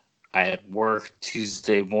 and I had work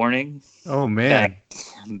Tuesday morning. Oh, man.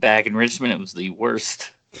 Back in Richmond, it was the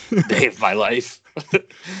worst day of my life.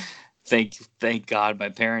 Thank God my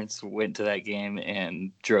parents went to that game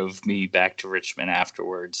and drove me back to Richmond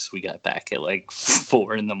afterwards. We got back at like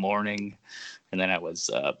 4 a.m, and then I was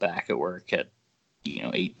back at work at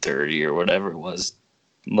 8:30 or whatever it was.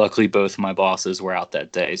 Luckily, both of my bosses were out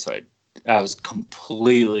that day, so I was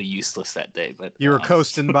completely useless that day. But you were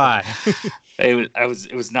coasting by.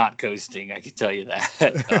 It was not coasting, I can tell you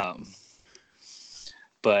that.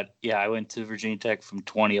 But yeah, I went to Virginia Tech from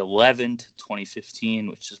 2011 to 2015,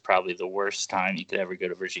 which is probably the worst time you could ever go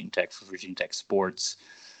to Virginia Tech for Virginia Tech sports.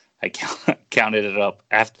 I counted it up.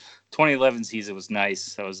 After 2011 season was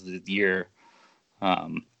nice. That was the year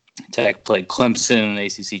Tech played Clemson in the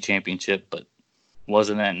ACC championship, but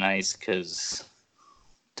wasn't that nice because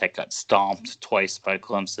Tech got stomped twice by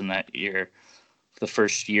Clemson that year. The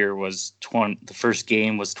first game was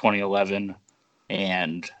 2011.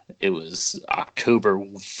 And it was October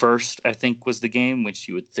 1st, I think, was the game, which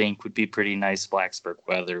you would think would be pretty nice Blacksburg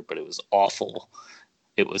weather, but it was awful.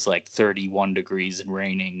 It was like 31 degrees and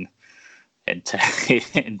raining, and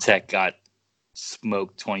Tech got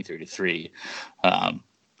smoked 23-3.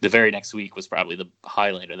 The very next week was probably the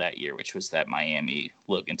highlight of that year, which was that Miami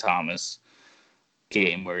Logan Thomas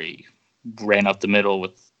game where he ran up the middle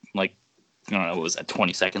with like, I don't know, what was that,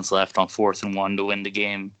 20 seconds left on 4th and 1 to win the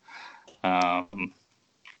game.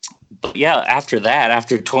 But yeah, after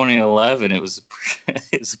 2011, it was a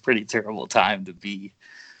pretty terrible time to be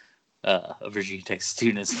a Virginia Tech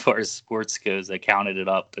student as far as sports goes. I counted it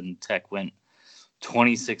up, and Tech went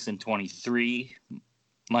 26-23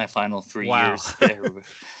 my final 3 years there,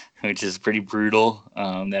 which is pretty brutal.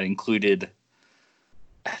 That included,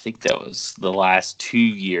 I think that was the last 2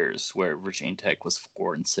 years where Virginia Tech was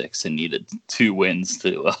 4-6 and needed 2 wins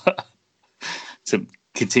to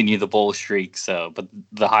continue the bowl streak. So, but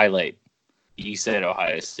the highlight, you said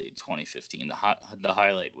Ohio State 2015. The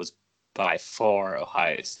highlight was by far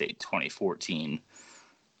Ohio State 2014.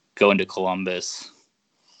 Going to Columbus, it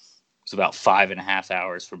was about 5.5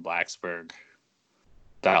 hours from Blacksburg.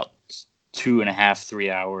 About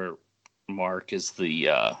 2.5-3 hour mark is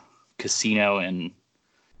the casino in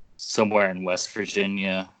somewhere in West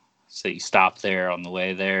Virginia. So you stop there on the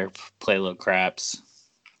way there, play a little craps.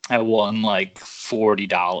 I won like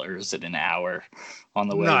 $40 in an hour on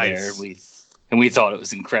the way there. We thought it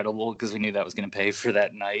was incredible because we knew that was going to pay for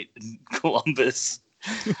that night in Columbus.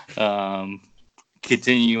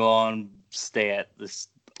 Continue on, stay at this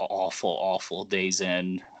awful Days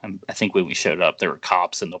Inn. I think when we showed up, there were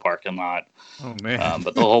cops in the parking lot. Oh man!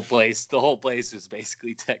 But the whole place was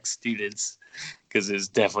basically Tech students because it was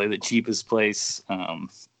definitely the cheapest place.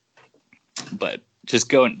 But just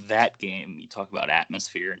going to that game, you talk about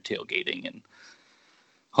atmosphere and tailgating, and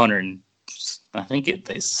I think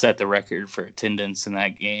they set the record for attendance in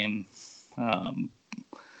that game.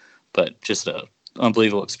 But just a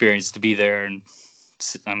unbelievable experience to be there. And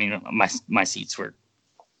I mean, my seats were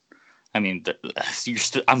I mean,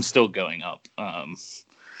 I'm still going up.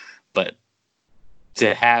 But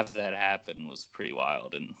to have that happen was pretty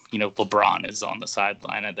wild. And, LeBron is on the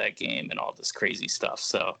sideline at that game and all this crazy stuff.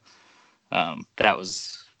 So that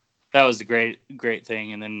was a great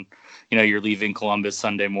thing. And then, you're leaving Columbus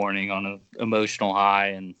Sunday morning on an emotional high,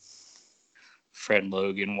 and Fred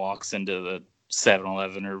Logan walks into the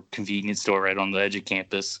 7-Eleven or convenience store right on the edge of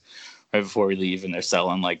campus right before we leave, and they're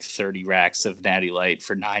selling like 30 racks of Natty Light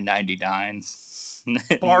for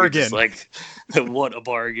 $9.99. Bargain. Just like, what a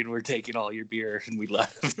bargain. We're taking all your beer, and we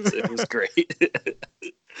left. It was great.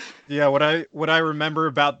 Yeah, what I remember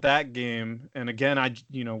about that game, and again,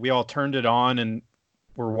 we all turned it on and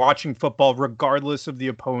we're watching football regardless of the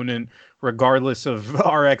opponent, regardless of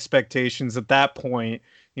our expectations at that point.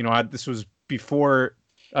 This was before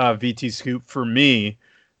VT Scoop for me.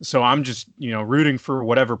 So I'm just, rooting for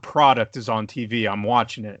whatever product is on TV. I'm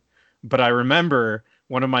watching it. But I remember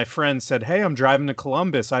one of my friends said, "Hey, I'm driving to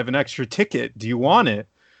Columbus. I have an extra ticket. Do you want it?"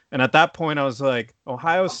 And at that point I was like,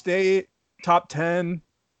 Ohio State, top 10.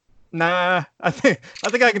 Nah, I think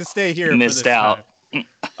I can stay here. Missed out.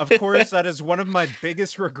 Of course, that is one of my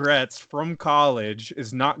biggest regrets from college,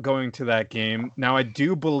 is not going to that game. Now, I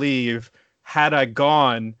do believe had I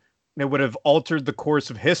gone, it would have altered the course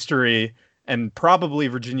of history, and probably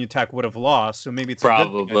Virginia Tech would have lost. So maybe it's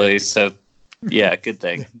probably. So, yeah, good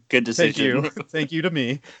thing. Good decision. Thank you to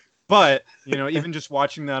me. But, even just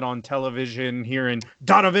watching that on television, hearing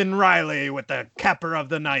Donovan Riley with the capper of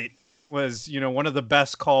the night was, one of the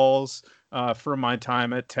best calls for my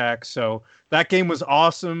time at Tech. So that game was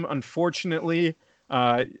awesome. Unfortunately,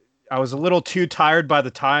 I was a little too tired by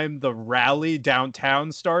the time the rally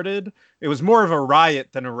downtown started. It was more of a riot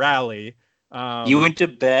than a rally. You went to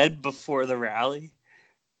bed before the rally?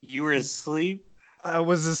 You were asleep? I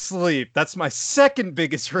was asleep. That's my second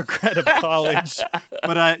biggest regret of college.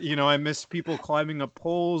 But I missed people climbing up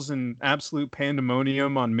poles and absolute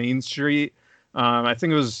pandemonium on Main Street. I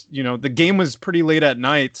think it was, the game was pretty late at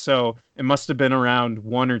night, so it must have been around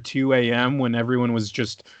 1 or 2 a.m. when everyone was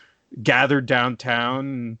just gathered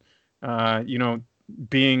downtown.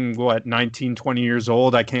 Being 19, 20 years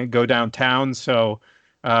old, I can't go downtown, so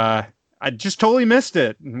I just totally missed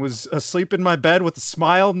it and was asleep in my bed with a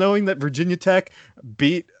smile, knowing that Virginia Tech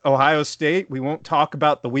beat Ohio State. We won't talk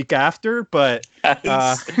about the week after, but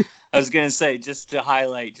I was going to say, just to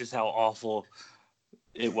highlight just how awful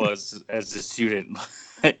it was as a student.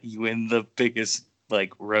 You win the biggest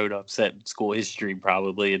road upset in school history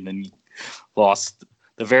probably, and then you lost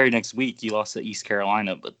the very next week. You lost to East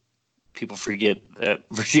Carolina, but people forget that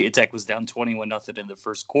Virginia Tech was down 21-0 in the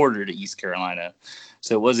first quarter to East Carolina.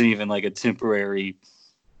 So it wasn't even a temporary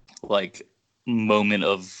moment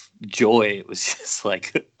of joy. It was just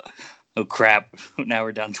oh crap, now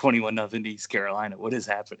we're down 21-0 to East Carolina. What is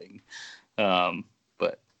happening?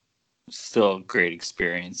 But still a great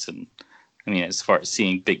experience. And I mean, as far as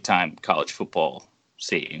seeing big time college football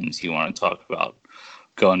stadiums, you want to talk about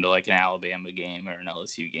going to an Alabama game or an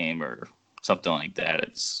LSU game or something like that.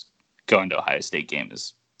 It's going to Ohio State game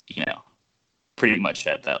is, pretty much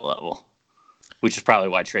at that level, which is probably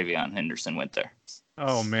why TreVeyon Henderson went there.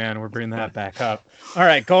 Oh man, we're bringing that back up. All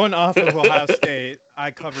right. Going off of Ohio State,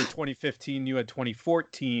 I covered 2015. You had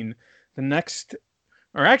 2014.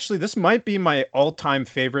 This might be my all-time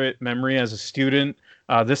favorite memory as a student.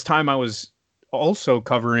 This time I was also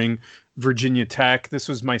covering Virginia Tech. This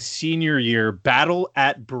was my senior year. Battle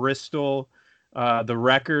at Bristol, the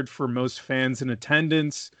record for most fans in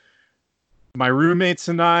attendance. My roommates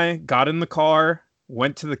and I got in the car,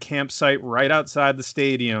 went to the campsite right outside the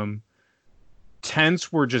stadium.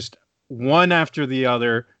 Tents were just one after the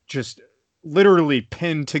other, just literally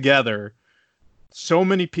pinned together. So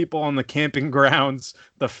many people on the camping grounds.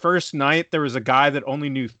 The first night, there was a guy that only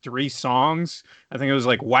knew 3 songs. I think it was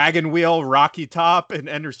Wagon Wheel, Rocky Top, and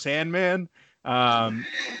Enter Sandman. And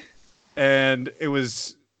it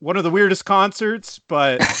was one of the weirdest concerts,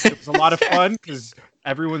 but it was a lot of fun because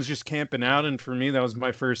everyone's just camping out. And for me, that was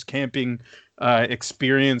my first camping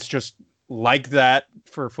experience just like that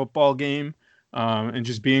for a football game, and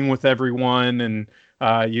just being with everyone. And,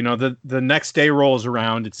 the next day rolls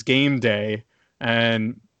around, it's game day.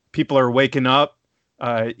 And people are waking up,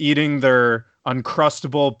 eating their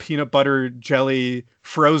Uncrustable peanut butter jelly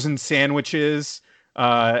frozen sandwiches,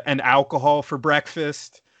 and alcohol for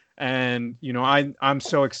breakfast. And, I'm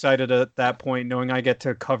so excited at that point, knowing I get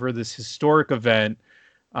to cover this historic event.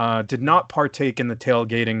 Did not partake in the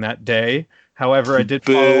tailgating that day. However, I did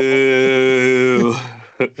follow. Boo!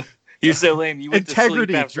 You're so lame. You went to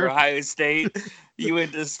sleep after Drew. Ohio State. You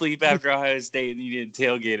went to sleep after Ohio State, and you didn't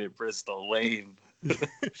tailgate at Bristol. Lame.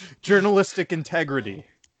 Journalistic integrity.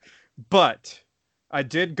 But I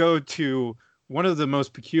did go to one of the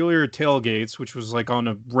most peculiar tailgates, which was like on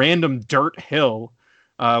a random dirt hill,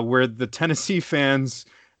 where the Tennessee fans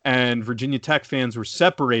and Virginia Tech fans were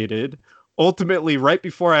separated. Ultimately, right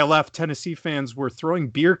before I left, Tennessee fans were throwing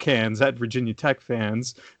beer cans at Virginia Tech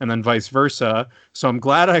fans, and then vice versa. So I'm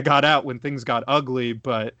glad I got out when things got ugly,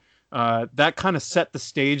 but that kind of set the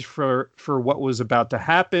stage for what was about to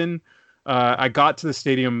happen. I got to the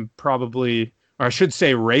stadium probably, or I should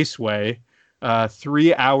say Raceway,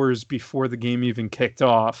 3 hours before the game even kicked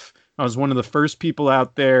off. I was one of the first people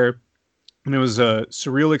out there, and it was a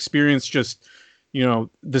surreal experience. Just,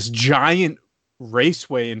 this giant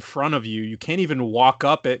raceway in front of you. You can't even walk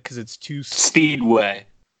up it because it's too Speedway.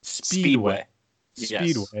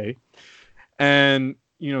 Yes. And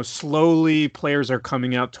slowly players are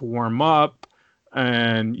coming out to warm up,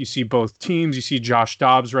 and you see both teams. You see Josh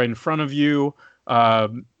Dobbs right in front of you.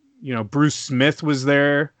 Bruce Smith was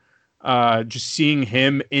there. Just seeing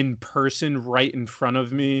him in person right in front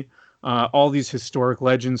of me. All these historic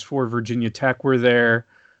legends for Virginia Tech were there.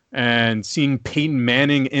 And seeing Peyton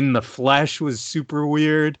Manning in the flesh was super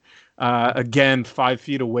weird. Again, 5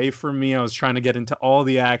 feet away from me. I was trying to get into all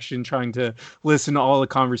the action, trying to listen to all the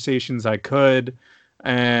conversations I could.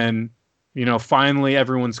 And, finally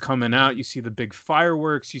everyone's coming out. You see the big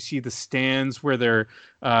fireworks. You see the stands where they're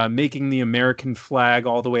making the American flag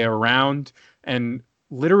all the way around. And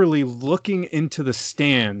literally looking into the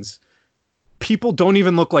stands, people don't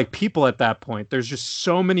even look like people at that point. There's just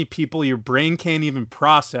so many people, your brain can't even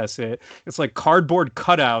process it. It's like cardboard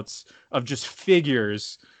cutouts of just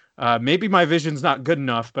figures. Maybe my vision's not good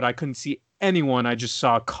enough, but I couldn't see anyone. I just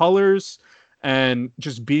saw colors, and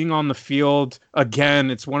just being on the field.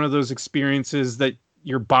 Again, it's one of those experiences that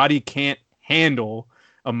your body can't handle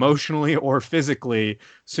emotionally or physically.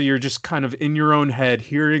 So you're just kind of in your own head,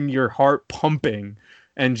 hearing your heart pumping,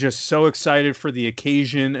 and just so excited for the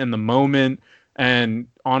occasion and the moment. And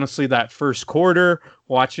honestly, that first quarter,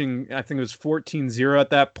 watching, I think it was 14-0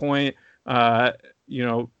 at that point,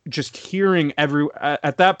 just hearing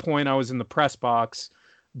at that point, I was in the press box,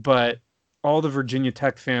 but all the Virginia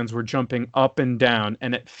Tech fans were jumping up and down,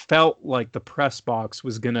 and it felt like the press box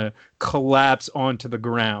was going to collapse onto the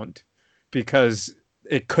ground because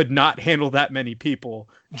it could not handle that many people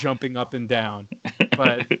jumping up and down.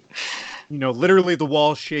 But literally the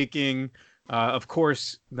wall shaking. Of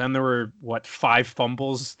course, then there were 5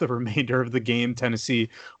 fumbles the remainder of the game. Tennessee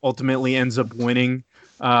ultimately ends up winning,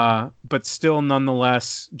 but still,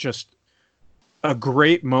 nonetheless, just a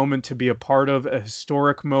great moment to be a part of, a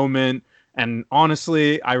historic moment. And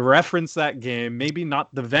honestly, I reference that game, maybe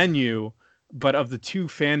not the venue, but of the two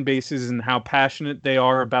fan bases and how passionate they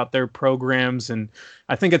are about their programs. And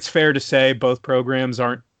I think it's fair to say both programs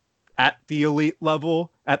aren't at the elite level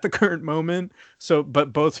at the current moment. So,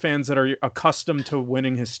 but both fans that are accustomed to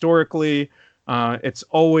winning historically, it's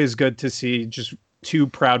always good to see just two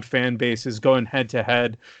proud fan bases going head to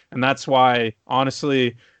head. And that's why,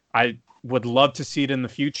 honestly, I would love to see it in the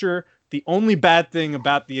future. The only bad thing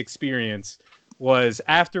about the experience was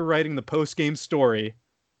after writing the post-game story,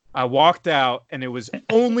 I walked out and it was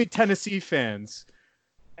only Tennessee fans.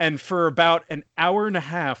 And for about an hour and a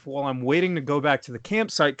half, while I'm waiting to go back to the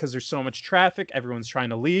campsite because there's so much traffic, everyone's trying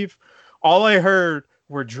to leave, all I heard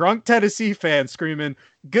were drunk Tennessee fans screaming,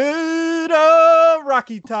 "Good old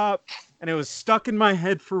Rocky Top." And it was stuck in my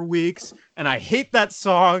head for weeks. And I hate that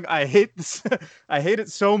song. I hate this. I hate it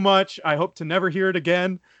so much. I hope to never hear it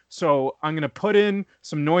again. So I'm going to put in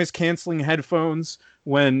some noise canceling headphones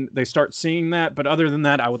when they start singing that. But other than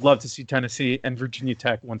that, I would love to see Tennessee and Virginia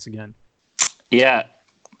Tech once again. Yeah,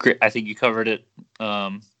 great. I think you covered it.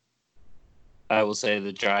 I will say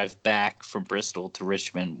the drive back from Bristol to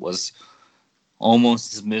Richmond was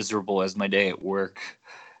almost as miserable as my day at work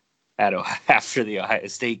after the Ohio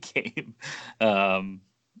State game.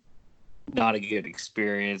 Not a good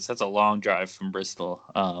experience. That's a long drive from Bristol.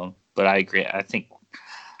 But I agree. I think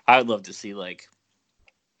I would love to see like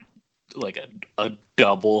a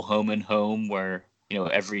double home and home where,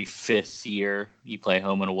 every fifth year you play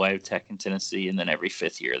home and away with Tech and Tennessee, and then every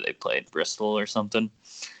fifth year they played Bristol or something.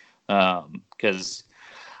 Because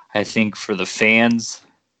I think for the fans,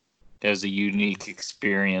 it was a unique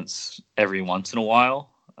experience every once in a while.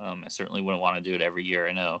 I certainly wouldn't want to do it every year.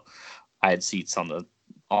 I know I had seats on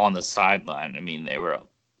the sideline. I mean, they were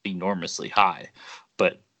enormously high,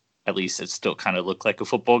 but at least it still kind of looked like a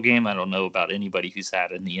football game. I don't know about anybody who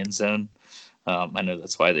sat in the end zone. I know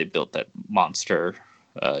that's why they built that monster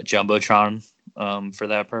Jumbotron for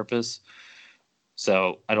that purpose.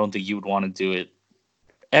 So I don't think you would want to do it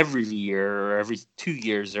every year or every 2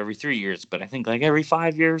 years or every 3 years, but I think like every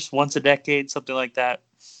 5 years, once a decade, something like that.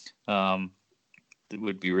 It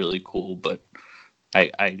would be really cool, but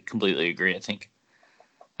I completely agree. I think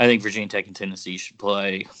Virginia Tech and Tennessee should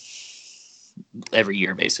play every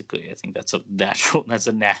year, basically. I think that's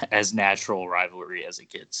as natural rivalry as it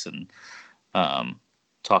gets. And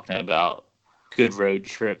talking about good road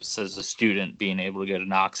trips as a student, being able to go to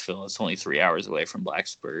Knoxville, it's only 3 hours away from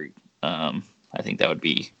Blacksburg. I think that would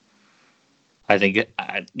be.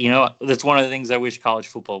 That's one of the things I wish college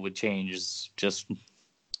football would change, is just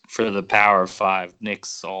for the Power 5,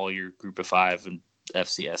 nix all your Group of 5 and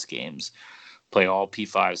FCS games, play all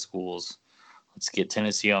P5 schools. Let's get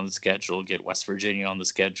Tennessee on the schedule, get West Virginia on the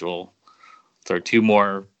schedule, throw 2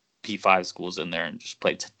 more P5 schools in there, and just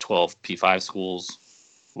play 12 P5 schools.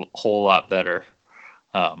 A whole lot better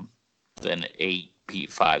than 8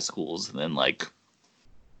 P5 schools, and then like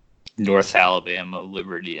North Alabama,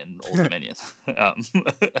 Liberty, and Old Dominion.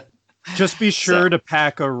 Just be sure to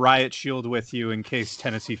pack a riot shield with you in case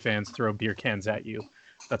Tennessee fans throw beer cans at you.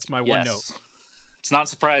 That's my one note. It's not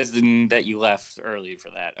surprising that you left early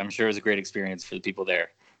for that. I'm sure it was a great experience for the people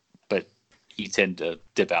there, but you tend to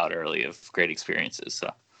dip out early of great experiences.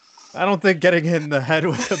 So I don't think getting hit in the head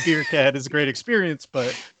with a beer can is a great experience,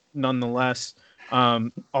 but nonetheless,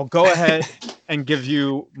 I'll go ahead and give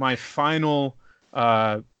you my final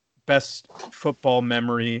best football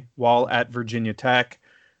memory while at Virginia Tech.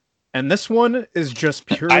 And this one is just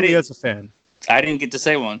purely as a fan. I didn't get to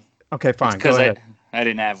say one. Okay, fine. Go ahead. I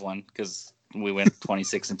didn't have one because we went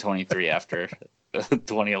 26 and 23 after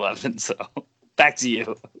 2011. So back to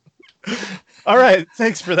you. All right.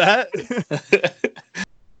 Thanks for that.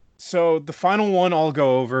 So the final one I'll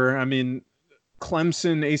go over. I mean,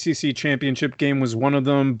 Clemson ACC championship game was one of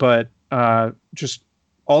them, but just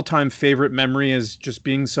all-time favorite memory is just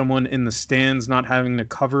being someone in the stands, not having to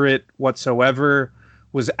cover it whatsoever,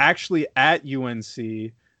 was actually at UNC,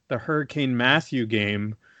 the Hurricane Matthew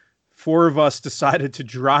game. 4 of us decided to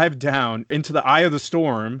drive down into the eye of the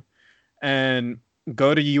storm and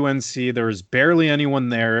go to UNC. There was barely anyone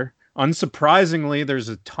there. Unsurprisingly, there's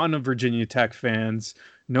a ton of Virginia Tech fans.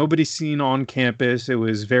 Nobody seen on campus. It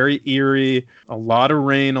was very eerie, a lot of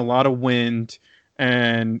rain, a lot of wind,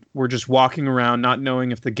 and we're just walking around not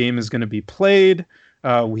knowing if the game is going to be played.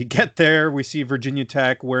 We get there, we see Virginia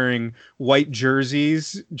Tech wearing white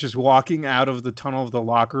jerseys, just walking out of the tunnel of the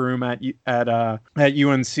locker room at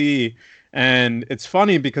UNC. And it's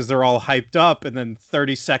funny because they're all hyped up, and then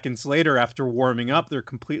 30 seconds later, after warming up, they're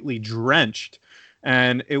completely drenched.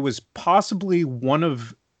 And it was possibly one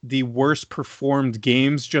of the worst performed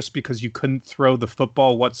games just because you couldn't throw the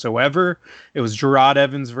football whatsoever. It was Gerard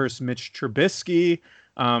Evans versus Mitch Trubisky.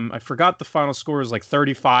 I forgot the final score was like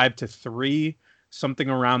 35-3. Something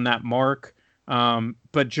around that mark.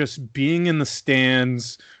 But just being in the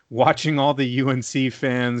stands, watching all the UNC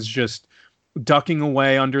fans just ducking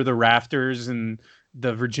away under the rafters and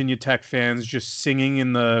the Virginia Tech fans just singing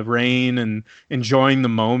in the rain and enjoying the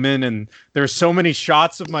moment. And there's so many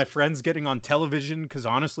shots of my friends getting on television because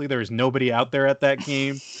honestly, there's nobody out there at that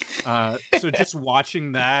game. So just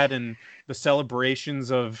watching that and the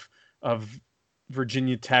celebrations of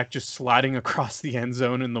Virginia Tech just sliding across the end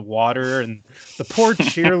zone in the water, and the poor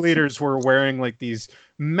cheerleaders were wearing like these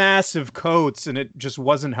massive coats and it just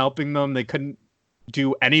wasn't helping them. They couldn't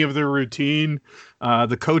do any of their routine.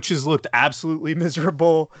 The coaches looked absolutely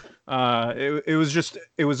miserable.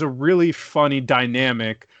 It was a really funny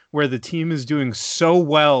dynamic where the team is doing so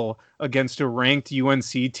well against a ranked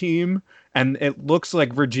UNC team, and it looks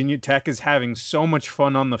like Virginia Tech is having so much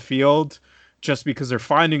fun on the field just because they're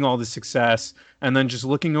finding all the success, and then just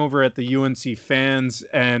looking over at the UNC fans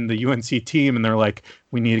and the UNC team, and they're like,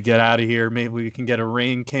 we need to get out of here. Maybe we can get a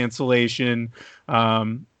rain cancellation.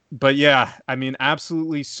 But yeah, I mean,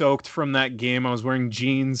 absolutely soaked from that game. I was wearing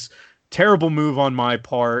jeans. Terrible move on my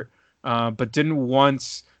part, but didn't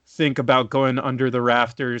once think about going under the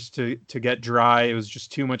rafters to get dry. It was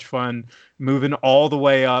just too much fun moving all the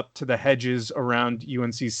way up to the hedges around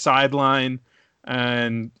UNC's sideline.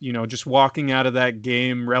 And, just walking out of that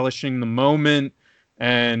game, relishing the moment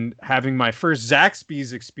and having my first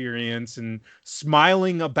Zaxby's experience and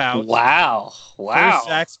smiling about first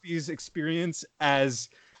Zaxby's experience as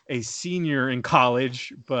a senior in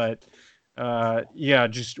college. But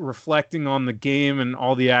just reflecting on the game and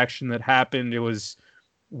all the action that happened, it was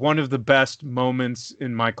one of the best moments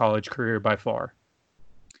in my college career by far.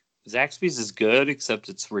 Zaxby's is good, except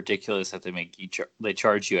it's ridiculous that they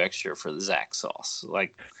charge you extra for the Zax sauce.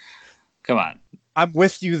 Like, come on. I'm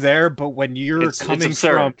with you there, but when you're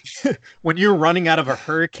when you're running out of a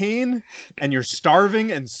hurricane and you're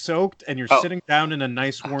starving and soaked and you're sitting down in a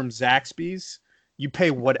nice warm Zaxby's, you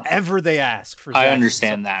pay whatever they ask for Zaxby's. I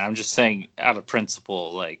understand that. I'm just saying, out of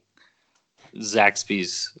principle, like,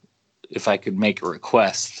 Zaxby's, if I could make a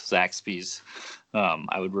request, Zaxby's,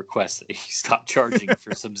 I would request that he stop charging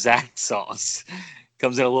for some Zax sauce.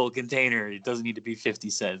 Comes in a little container. It doesn't need to be 50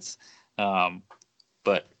 cents.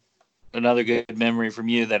 But another good memory from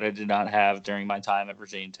you that I did not have during my time at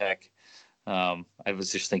Virginia Tech. I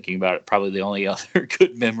was just thinking about it. Probably the only other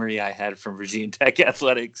good memory I had from Virginia Tech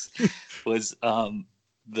athletics was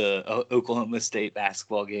the Oklahoma State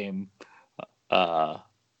basketball game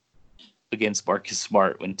against Marcus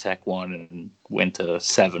Smart when Tech won and went to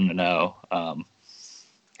 7-0.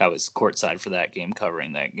 I was courtside for that game,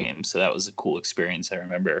 covering that game, so that was a cool experience. I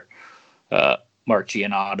remember Mark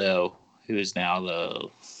Giannotto, who is now the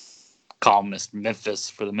columnist in Memphis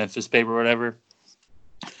for the Memphis paper or whatever.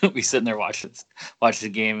 We sitting there watching the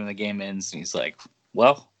game, and the game ends, and he's like,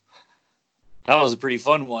 "Well, that was a pretty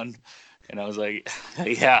fun one." And I was like,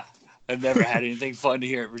 "Yeah, I've never had anything fun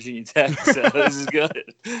here at Virginia Tech, so this is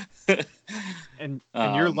good." And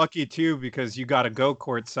you're lucky too, because you got to go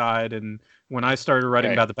courtside. And when I started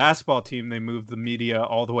writing about the basketball team, they moved the media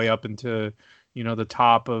all the way up into, the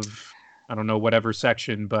top of, I don't know, whatever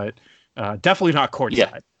section, but definitely not courtside.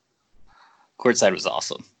 Yeah. Courtside was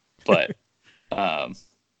awesome, but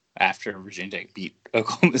after Virginia Tech beat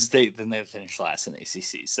Oklahoma State, then they finished last in the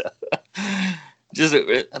ACC. So,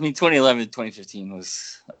 2011, 2015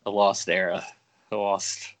 was a lost era, a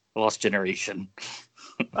lost generation.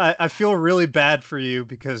 I feel really bad for you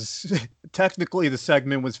because technically the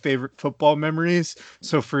segment was favorite football memories.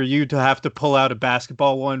 So for you to have to pull out a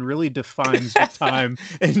basketball one really defines your time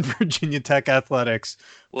in Virginia Tech athletics.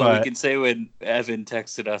 Well, we can say when Evan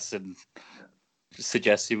texted us and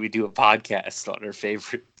suggested we do a podcast on our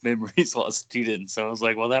favorite memories while students. So I was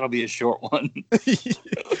like, well, that'll be a short one.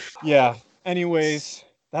 Yeah. Anyways,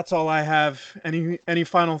 that's all I have. Any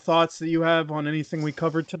final thoughts that you have on anything we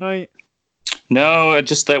covered tonight? No,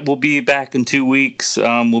 just that we'll be back in 2 weeks.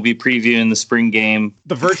 We'll be previewing the spring game.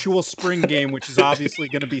 The virtual spring game, which is obviously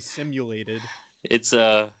going to be simulated. It's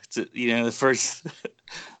the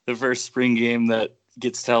first spring game that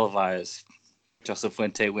gets televised. Joseph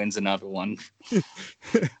Fuente wins another one.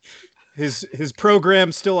 His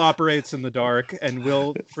program still operates in the dark and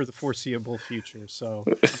will for the foreseeable future. So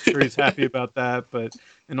I'm sure he's happy about that. But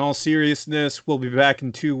in all seriousness, we'll be back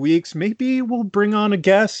in 2 weeks. Maybe we'll bring on a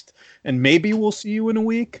guest, and maybe we'll see you in a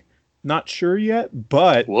week. Not sure yet,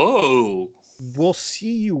 but whoa, we'll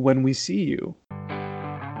see you when we see you.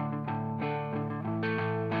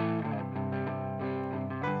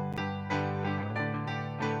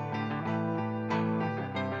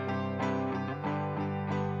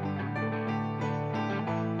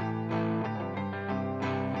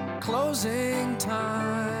 Closing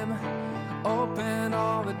time, open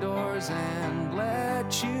all the doors and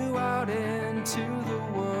let you out into the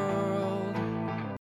world.